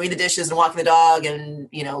 doing the dishes and walking the dog and,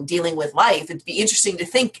 dealing with life, it'd be interesting to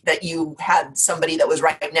think that you had somebody that was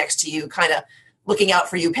right next to you, kind of looking out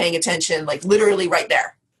for you, paying attention, like literally right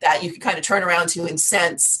there, that you could kind of turn around to and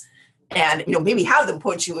sense, and, maybe have them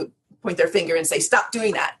point their finger and say, stop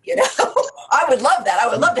doing that. I would love that. I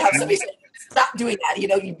would love to have somebody say, stop doing that.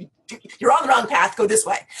 You're on the wrong path, go this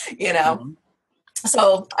way,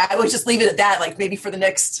 So I would just leave it at that. Like, maybe for the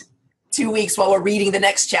next 2 weeks while we're reading the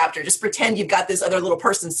next chapter, just pretend you've got this other little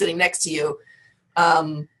person sitting next to you,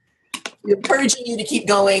 encouraging you to keep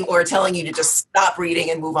going or telling you to just stop reading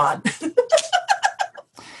and move on.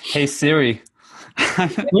 Hey, Siri.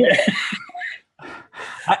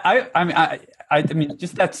 I mean,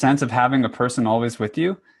 just that sense of having a person always with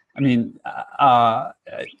you. I mean, I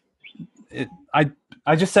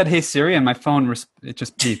just said, "Hey Siri," and my phone it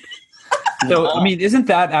just beeped. So, I mean, isn't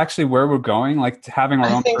that actually where we're going? Like, having our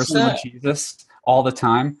own personal Jesus all the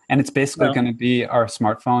time, and it's basically going to be our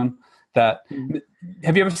smartphone. Have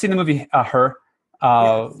you ever seen the movie Her?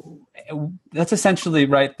 That's essentially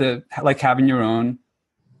right. Like having your own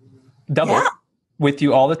double with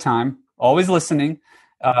you all the time, always listening.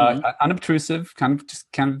 Unobtrusive, kind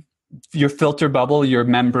of your filter bubble, your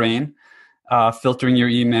membrane, filtering your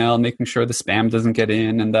email, making sure the spam doesn't get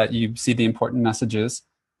in, and that you see the important messages.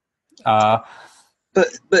 But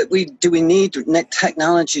do we need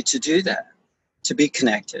technology to do that, to be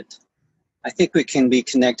connected? I think we can be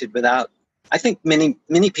connected without. I think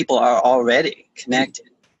many people are already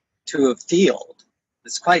connected to a field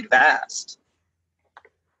that's quite vast.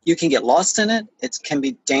 You can get lost in it. It can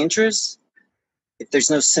be dangerous if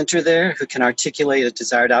there's no center there who can articulate a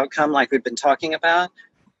desired outcome like we've been talking about,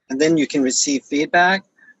 and then you can receive feedback.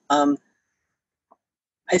 I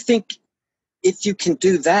think if you can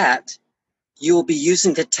do that, you will be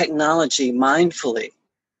using the technology mindfully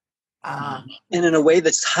and in a way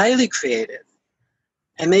that's highly creative,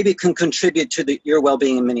 and maybe it can contribute to your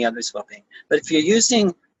well-being and many others' well-being. But if you're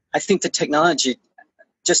using, I think, the technology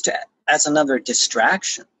just as another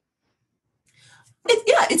distraction,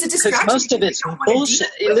 it's a distraction. because most of it's bullshit.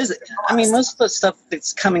 I mean, most of the stuff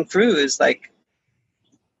that's coming through is like,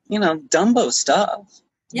 Dumbo stuff.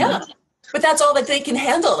 Yeah. But that's all that they can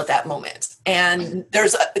handle at that moment. And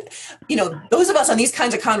there's, those of us on these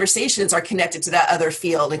kinds of conversations are connected to that other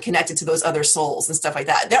field and connected to those other souls and stuff like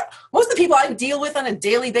that. Most of the people I deal with on a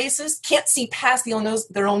daily basis can't see past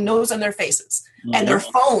their own nose and their faces and their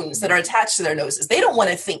phones that are attached to their noses. They don't want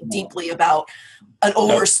to think deeply about an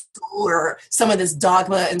oversoul or some of this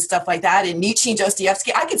dogma and stuff like that. And Nietzsche and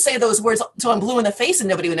Dostoevsky, I could say those words until I'm blue in the face and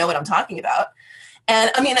nobody would know what I'm talking about.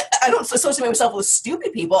 And I mean, I don't associate myself with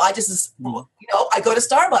stupid people. I just, I go to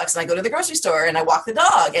Starbucks and I go to the grocery store and I walk the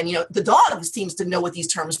dog. And, the dog seems to know what these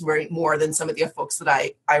terms were more than some of the folks that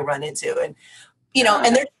I run into. And,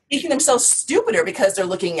 and they're making themselves stupider because they're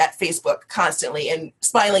looking at Facebook constantly and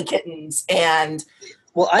smiling kittens and...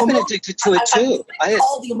 Well, I've been addicted to it too.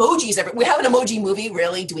 All the emojis. We have an emoji movie.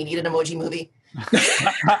 Really? Do we need an emoji movie?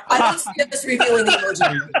 I don't see us reviewing the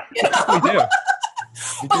emoji movie. We do.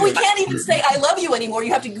 But we can't even say "I love you" anymore.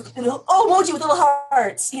 You have to, emoji with little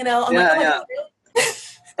hearts. I'm like,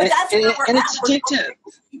 but that's and it's addictive.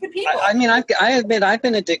 I admit I've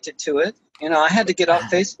been addicted to it. I had to get off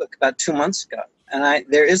Facebook about 2 months ago, and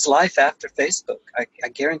there is life after Facebook. I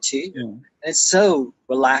guarantee you. And it's so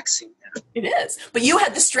relaxing. It is. But you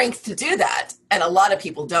had the strength to do that. And a lot of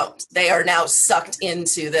people don't. They are now sucked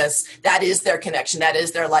into this. That is their connection. That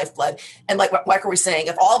is their lifeblood. And like what were we saying?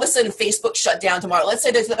 If all of a sudden Facebook shut down tomorrow, let's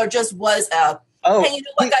say there just was hey, you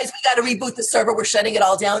know what, guys? We got to reboot the server. We're shutting it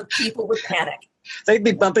all down. People would panic. They'd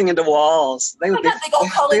be bumping into walls. They would go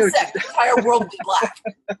call in sick. The entire world would be black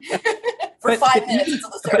for 5 minutes until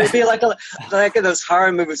the server. It'd be like in those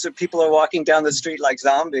horror movies where people are walking down the street like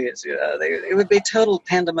zombies. It would be total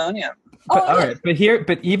pandemonium. All right,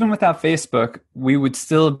 but even without Facebook, we would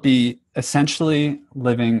still be essentially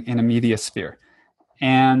living in a media sphere,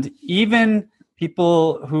 and even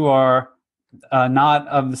people who are not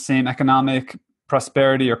of the same economic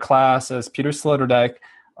prosperity or class as Peter Sloterdijk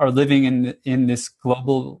are living in this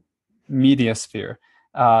global media sphere.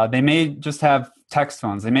 They may just have text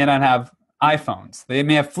phones. They may not have iPhones. They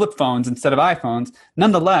may have flip phones instead of iPhones.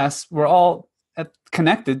 Nonetheless, we're all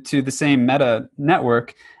connected to the same meta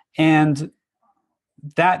network. And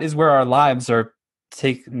that is where our lives are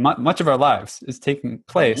much of our lives is taking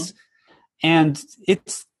place. And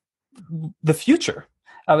it's the future.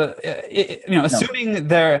 Assuming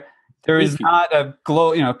there is not a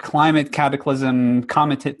climate cataclysm,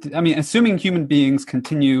 assuming human beings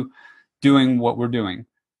continue doing what we're doing,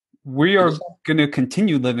 we are going to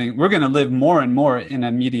continue living. We're going to live more and more in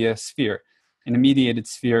a media sphere, in a mediated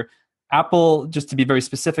sphere. Apple, just to be very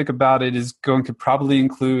specific about it, is going to probably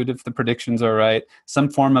include, if the predictions are right, some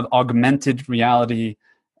form of augmented reality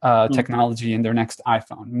technology in their next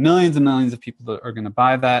iPhone. Millions and millions of people are going to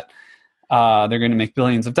buy that. They're going to make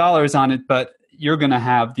billions of dollars on it, but you're going to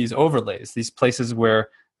have these overlays, these places where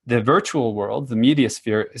the virtual world, the media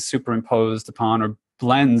sphere, is superimposed upon or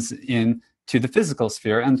blends into the physical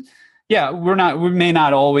sphere. And we may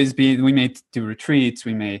not always be, we may do retreats,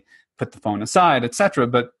 we may put the phone aside, etc.,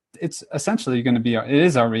 but it's essentially going to be, it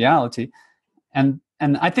is our reality. And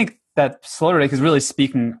I think that Sloterdijk is really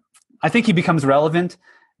speaking, I think he becomes relevant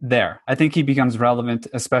there. I think he becomes relevant,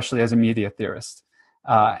 especially as a media theorist,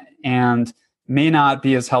 and may not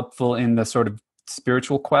be as helpful in the sort of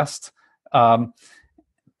spiritual quest.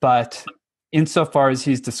 But insofar as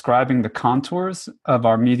he's describing the contours of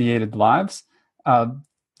our mediated lives,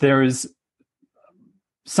 there is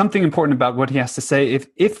something important about what he has to say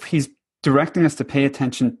if he's directing us to pay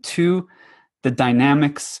attention to the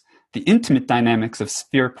dynamics, the intimate dynamics of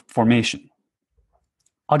sphere formation.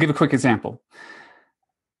 I'll give a quick example,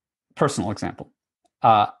 personal example.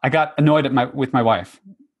 I got annoyed with my wife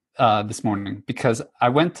this morning because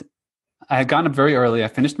I had gotten up very early. I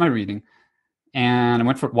finished my reading and I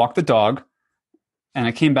went for a walk the dog, and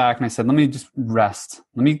I came back and I said, let me just rest.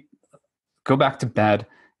 Let me go back to bed.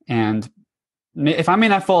 And if I may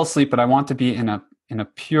not fall asleep, but I want to be in a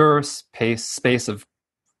pure space of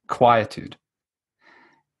quietude.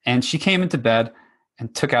 And she came into bed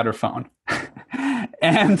and took out her phone.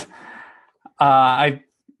 And I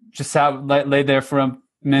just lay there for a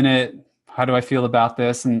minute. How do I feel about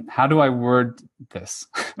this? And how do I word this?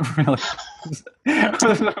 Really?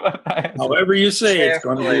 However you say it's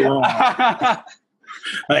going to be wrong. I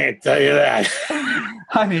can tell you that.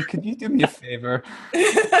 Honey, could you do me a favor?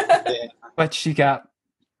 But she got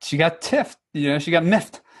tiffed, she got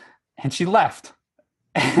miffed, and she left.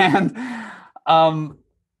 And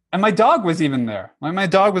my dog was even there. My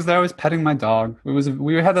dog was there. I was petting my dog.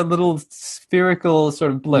 We had a little spherical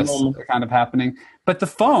sort of bliss kind of happening. But the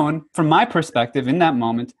phone, from my perspective, in that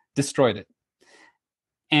moment, destroyed it.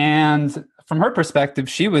 And from her perspective,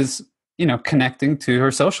 she was, connecting to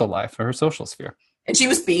her social life or her social sphere. And she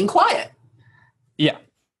was being quiet. Yeah.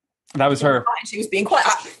 That was her. She was being quiet.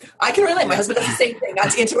 I can relate. My husband does the same thing.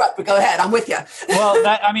 Not to interrupt, but go ahead. I'm with you. Well,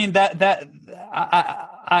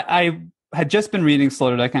 I had just been reading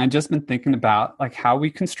Sloterdijk, and I'd just been thinking about like how we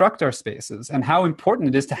construct our spaces and how important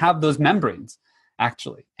it is to have those membranes,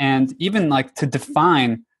 actually, and even like to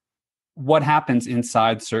define what happens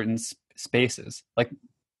inside certain spaces. Like,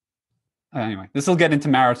 anyway, this will get into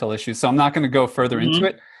marital issues, so I'm not going to go further into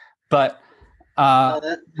it, but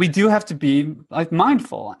we do have to be like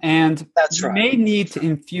mindful, and That's we right. may need to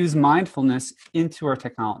infuse mindfulness into our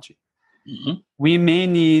technology. We may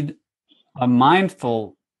need a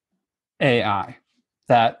mindful AI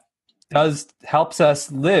that helps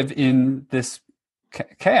us live in this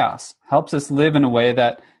chaos, helps us live in a way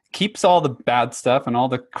that keeps all the bad stuff and all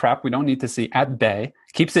the crap we don't need to see at bay,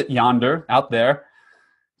 keeps it yonder, out there.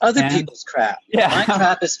 Other people's crap. Yeah. My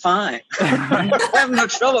crap is fine. I have no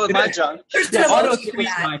trouble with my junk. Yeah, auto-tweet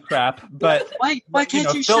my crap, but why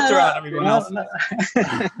can't you filter shut out up? everyone else?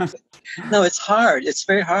 No, it's hard. It's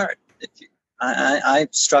very hard. I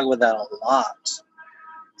struggle with that a lot.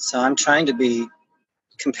 So I'm trying to be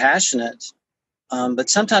compassionate, but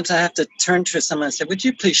sometimes I have to turn to someone and say, "Would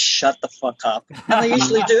you please shut the fuck up?" And they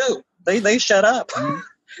usually do. They shut up.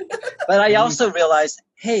 But I also realize,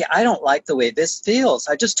 hey, I don't like the way this feels.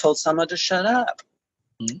 I just told someone to shut up.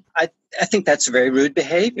 I think that's very rude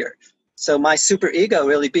behavior. So my super ego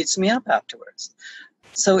really beats me up afterwards.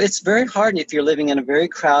 So it's very hard if you're living in a very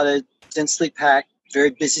crowded, densely packed,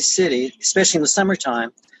 very busy city, especially in the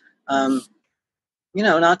summertime,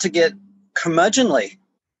 not to get curmudgeonly.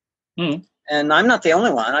 And I'm not the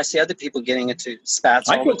only one. I see other people getting into spats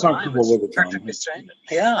all the time. I feel comfortable with it. Perfectly strangers.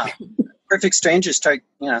 Yeah. Perfect strangers start,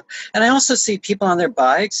 And I also see people on their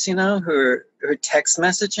bikes, who are text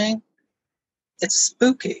messaging. It's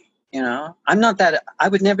spooky, I'm not that, I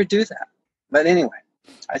would never do that. But anyway,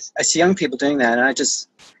 I see young people doing that, and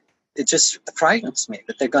it just frightens me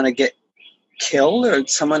that they're going to get killed, or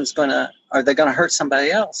they're going to hurt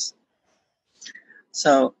somebody else.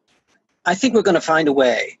 So I think we're going to find a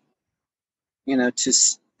way,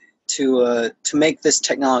 to make this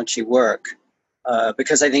technology work,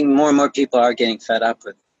 because I think more and more people are getting fed up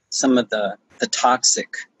with some of the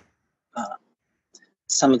toxicity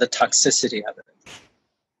of it.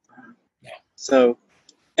 So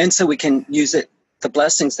we can use it, the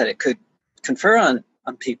blessings that it could confer on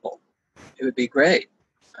people. It would be great.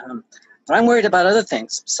 But I'm worried about other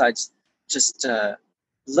things besides just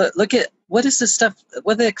look at, what is this stuff,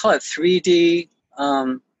 what do they call it, 3D,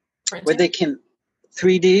 where they can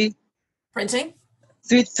 3D? Printing?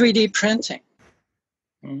 3D printing.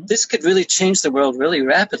 This could really change the world really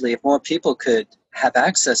rapidly if more people could have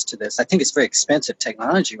access to this. I think it's very expensive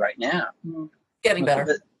technology right now. Getting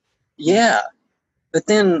better. But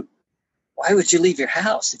then why would you leave your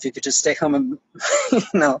house if you could just stay home and,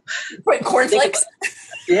 Print cornflakes?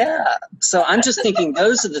 Yeah. So I'm just thinking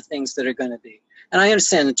those are the things that are going to be. And I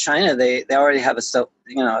understand in China, they already have a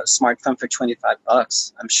smartphone for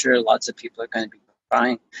 $25. I'm sure lots of people are going to be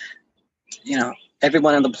buying.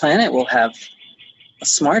 Everyone on the planet will have a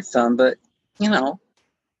smartphone, but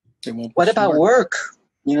what about work?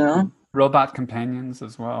 Robot companions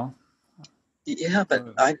as well. Yeah,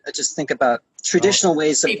 but I just think about traditional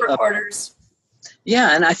ways of paper quarters.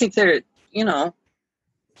 Yeah, and I think they're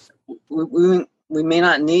we may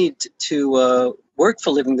not need to work for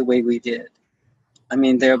a living the way we did. I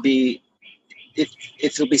mean, it'll be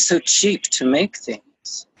so cheap to make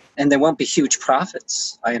things, and there won't be huge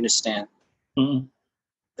profits. I understand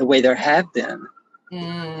the way there have been.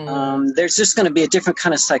 There's just going to be a different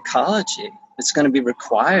kind of psychology that's going to be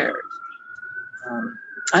required.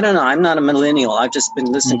 I don't know. I'm not a millennial. I've just been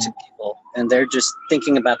listening to people, and they're just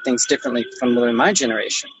thinking about things differently from what my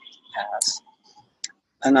generation has.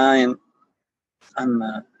 And I'm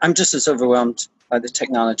just as overwhelmed by the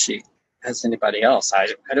technology as anybody else. I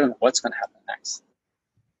don't know what's going to happen next.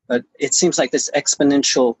 But it seems like this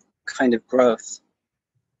exponential kind of growth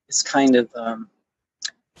is kind of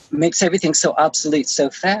makes everything so obsolete so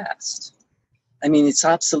fast. I mean, it's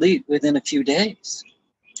obsolete within a few days.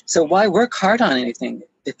 So why work hard on anything?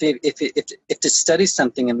 If to study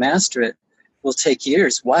something and master it will take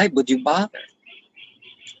years, why would you bother?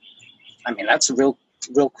 I mean, that's a real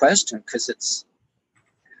question, because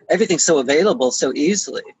everything's so available so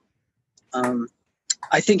easily.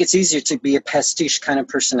 I think it's easier to be a pastiche kind of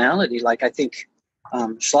personality, like I think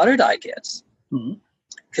Sloterdijk is,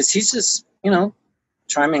 because he's just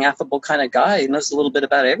charming, affable kind of guy. He knows a little bit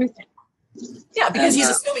about everything. Yeah, because he's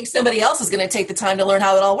assuming somebody else is going to take the time to learn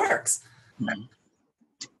how it all works.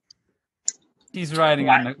 He's writing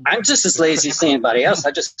on the... I'm just as lazy as anybody else.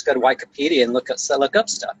 I just go to Wikipedia and look up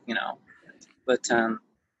stuff, But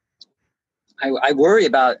I worry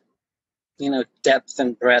about, depth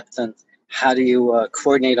and breadth, and how do you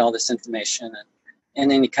coordinate all this information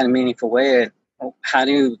in any kind of meaningful way. How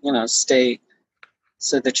do you, stay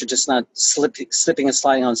so that you're just not slipping and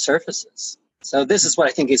sliding on surfaces. So this is what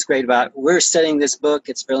I think is great about, we're studying this book.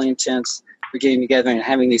 It's really intense. We're getting together and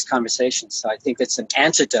having these conversations. So I think it's an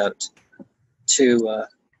antidote to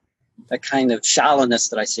the kind of shallowness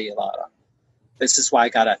that I see a lot of. This is why I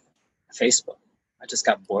got a Facebook. I just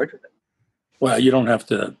got bored with it. Well, you don't have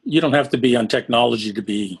to be on technology to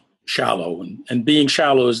be shallow, and being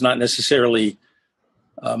shallow is not necessarily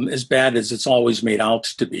as bad as it's always made out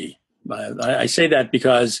to be. I say that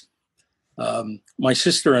because my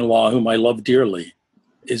sister-in-law, whom I love dearly,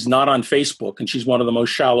 is not on Facebook, and she's one of the most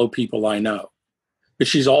shallow people I know. But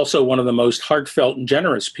she's also one of the most heartfelt and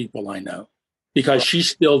generous people I know, because she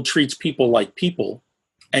still treats people like people,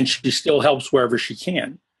 and she still helps wherever she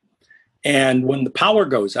can. And when the power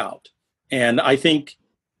goes out, and I think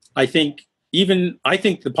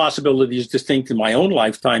the possibility is distinct in my own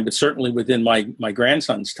lifetime, but certainly within my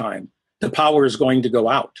grandson's time, the power is going to go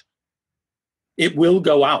out. It will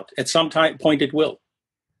go out. At some point it will.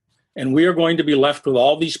 And we are going to be left with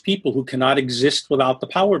all these people who cannot exist without the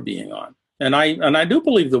power being on. And I do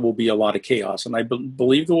believe there will be a lot of chaos, and I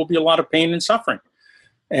believe there will be a lot of pain and suffering.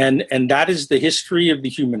 And that is the history of the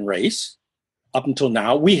human race up until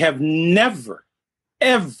now. We have never,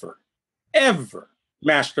 ever, ever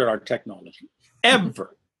mastered our technology.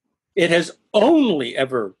 Ever. It has only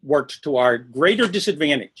ever worked to our greater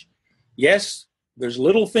disadvantage. Yes, there's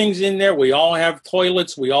little things in there. We all have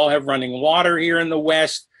toilets. We all have running water here in the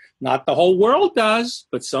West. Not the whole world does,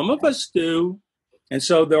 but some of us do. And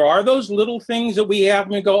so there are those little things that we have,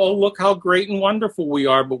 and we go, oh, look how great and wonderful we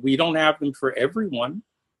are, but we don't have them for everyone.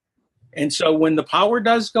 And so when the power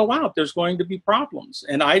does go out, there's going to be problems.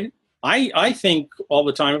 And I think all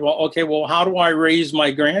the time about, okay, well, how do I raise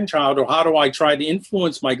my grandchild, or how do I try to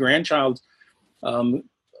influence my grandchild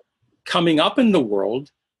coming up in the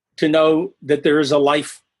world to know that there is a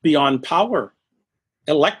life beyond power,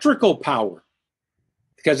 electrical power,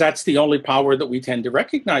 because that's the only power that we tend to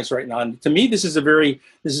recognize right now. And to me, this is a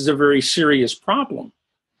very serious problem.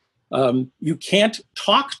 You can't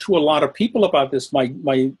talk to a lot of people about this.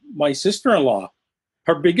 My sister-in-law,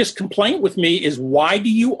 her biggest complaint with me is, why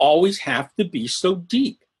do you always have to be so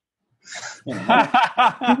deep?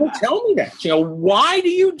 People tell me that. Why do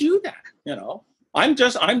you do that? I'm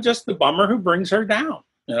just the bummer who brings her down.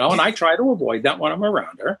 And I try to avoid that when I'm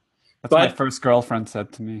around her. That's what my first girlfriend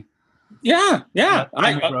said to me. Yeah.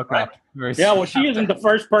 Well, she isn't the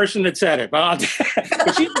first person that said it, but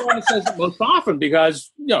she's the one that says it most often,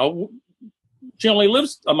 because she only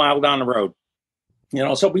lives a mile down the road.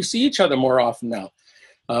 So we see each other more often now,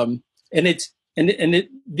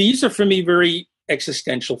 these are for me very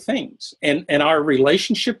existential things, and our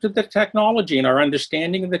relationship to the technology and our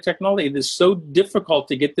understanding of the technology. It is so difficult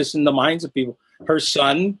to get this in the minds of people. Her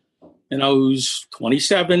son, who's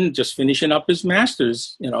 27, just finishing up his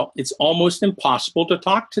master's, it's almost impossible to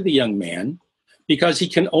talk to the young man, because he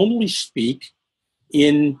can only speak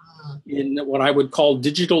in what I would call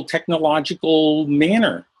digital technological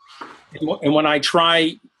manner. And when I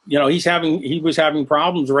try, he was having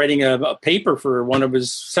problems writing a paper for one of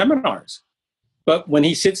his seminars. But when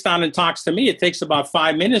he sits down and talks to me, it takes about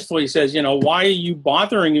 5 minutes till he says, why are you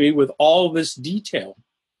bothering me with all this detail?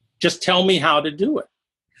 Just tell me how to do it.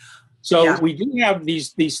 So we do have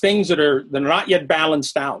these things that are not yet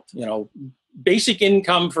balanced out. Basic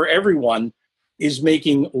income for everyone is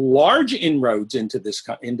making large inroads into this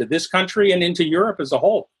country and into Europe as a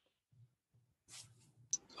whole.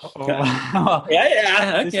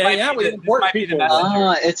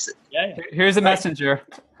 Here's a messenger.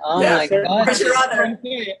 My God.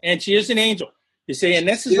 And she is an angel. You see, and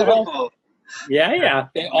this is the whole.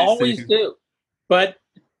 They always do. But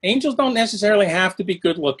angels don't necessarily have to be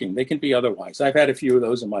good looking. They can be otherwise. I've had a few of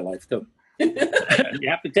those in my life too. You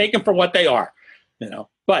have to take them for what they are,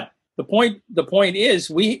 But the point is,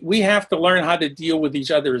 we have to learn how to deal with each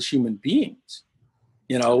other as human beings.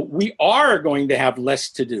 We are going to have less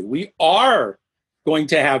to do. We are going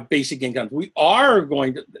to have basic income. We are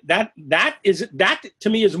going to that to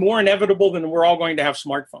me is more inevitable than we're all going to have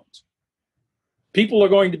smartphones. People are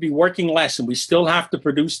going to be working less, and we still have to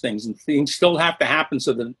produce things, and things still have to happen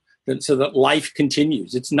so that life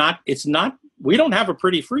continues. It's not. We don't have a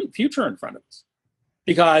pretty future in front of us,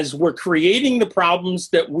 because we're creating the problems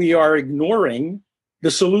that we are ignoring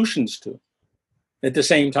the solutions to at the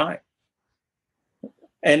same time.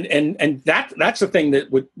 And that's the thing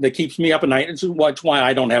that keeps me up at night. It's why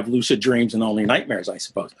I don't have lucid dreams and only nightmares, I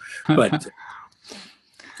suppose. But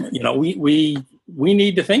we we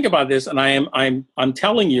need to think about this. And I'm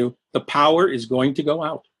telling you, the power is going to go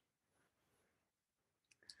out.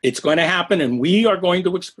 It's going to happen, and we are going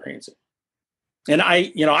to experience it. And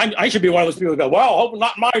I should be one of those people who go, well, hope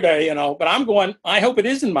not my day, but I'm going, I hope it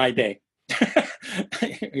isn't my day.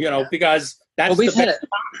 Because that's we've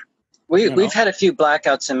had a few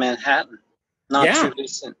blackouts in Manhattan, not too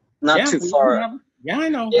recent, not too far. I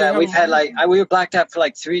know. Yeah, we've had we were blacked out for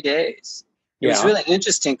like 3 days. It was really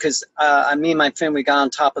interesting because me and my friend, we got on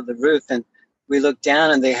top of the roof and we looked down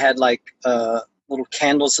and they had like little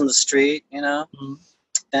candles in the street, mm-hmm.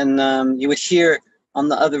 and you would hear on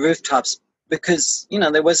the other rooftops because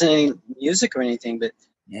there wasn't any music or anything, but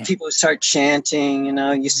people would start chanting.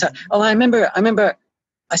 You start. Oh, I remember.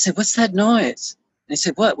 I said, "What's that noise?" And he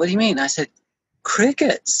said, "What? What do you mean?" I said,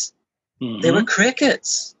 "Crickets." Mm-hmm. They were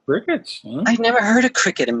crickets. Crickets. Huh? I'd never heard a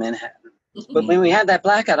cricket in Manhattan, but when we had that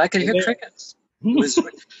blackout, I could hear crickets.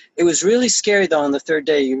 It was really scary though. On the third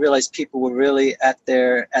day, you realized people were really at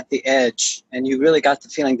the edge, and you really got the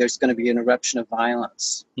feeling there's going to be an eruption of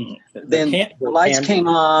violence. Mm-hmm. Then the lights came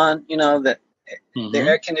on. The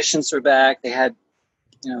air conditions were back. They had,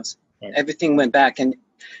 everything went back, and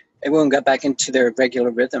everyone got back into their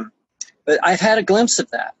regular rhythm. But I've had a glimpse of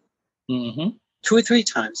that. Mm-hmm. 2 or 3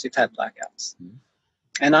 times we've had blackouts. Mm-hmm.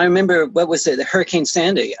 And I remember, what was it, the Hurricane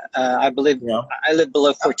Sandy, I believe. I lived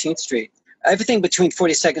below 14th Street. Everything between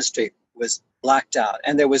 42nd Street was blacked out,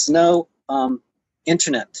 and there was no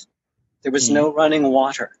internet. There was no running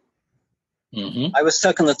water. Mm-hmm. I was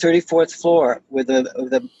stuck on the 34th floor with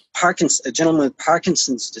a gentleman with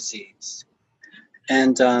Parkinson's disease.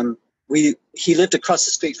 And he lived across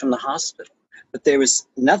the street from the hospital, but there was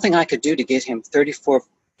nothing I could do to get him 34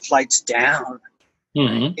 flights down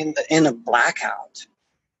in a blackout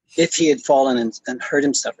if he had fallen and hurt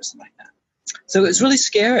himself or something like that. So it was really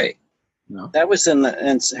scary. No. That was in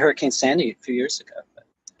Hurricane Sandy a few years ago,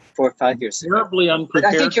 4 or 5 years ago. Terribly unprepared.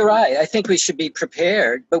 But I think you're right. I think we should be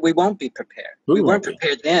prepared, but we won't be prepared. We weren't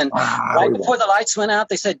prepared then. Right before the lights went out,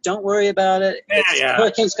 they said, "Don't worry about it. The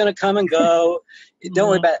hurricane's going to come and go. Don't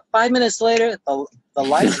worry about it." 5 minutes later, the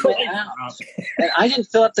lights went out, and I didn't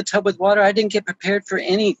fill up the tub with water. I didn't get prepared for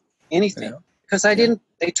anything because I didn't.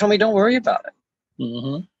 They told me, "Don't worry about it."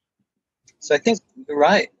 Mm-hmm. So I think you're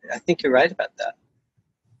right. I think you're right about that.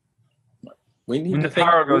 When the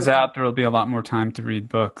power goes out, there will be a lot more time to read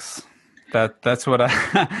books. That's what I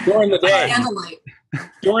during the day.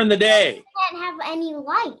 During the day. You can't have any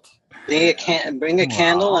light. Bring a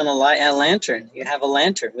candle and a lantern. You have a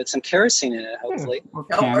lantern with some kerosene in it, hopefully.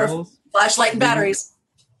 Or flashlight and batteries.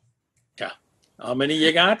 Yeah. How many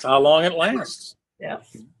you got? How long it lasts? Yeah.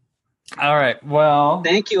 All right. Well,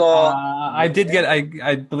 thank you all. I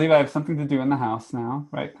believe I have something to do in the house now,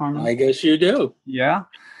 right, Carmen? I guess you do. Yeah.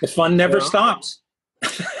 The fun never stops.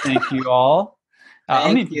 Thank you all.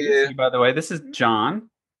 Thank you. By the way, this is John.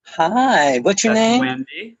 Hi. What's your name?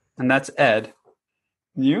 Wendy. And that's Ed.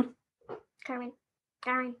 You? Carmen.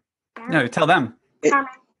 No, tell them.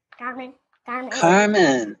 Carmen.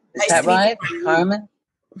 Is that right? Carmen?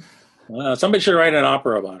 Somebody should write an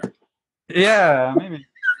opera about her. Yeah, maybe.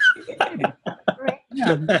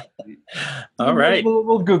 Yeah. All right.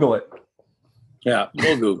 We'll Google it. Yeah,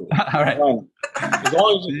 we'll Google it. All right. As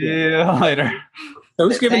long as See you later. So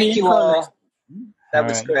who's giving you all. That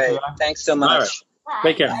was great. Thanks so much. Right.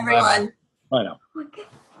 Take care. Bye, everyone. Bye now.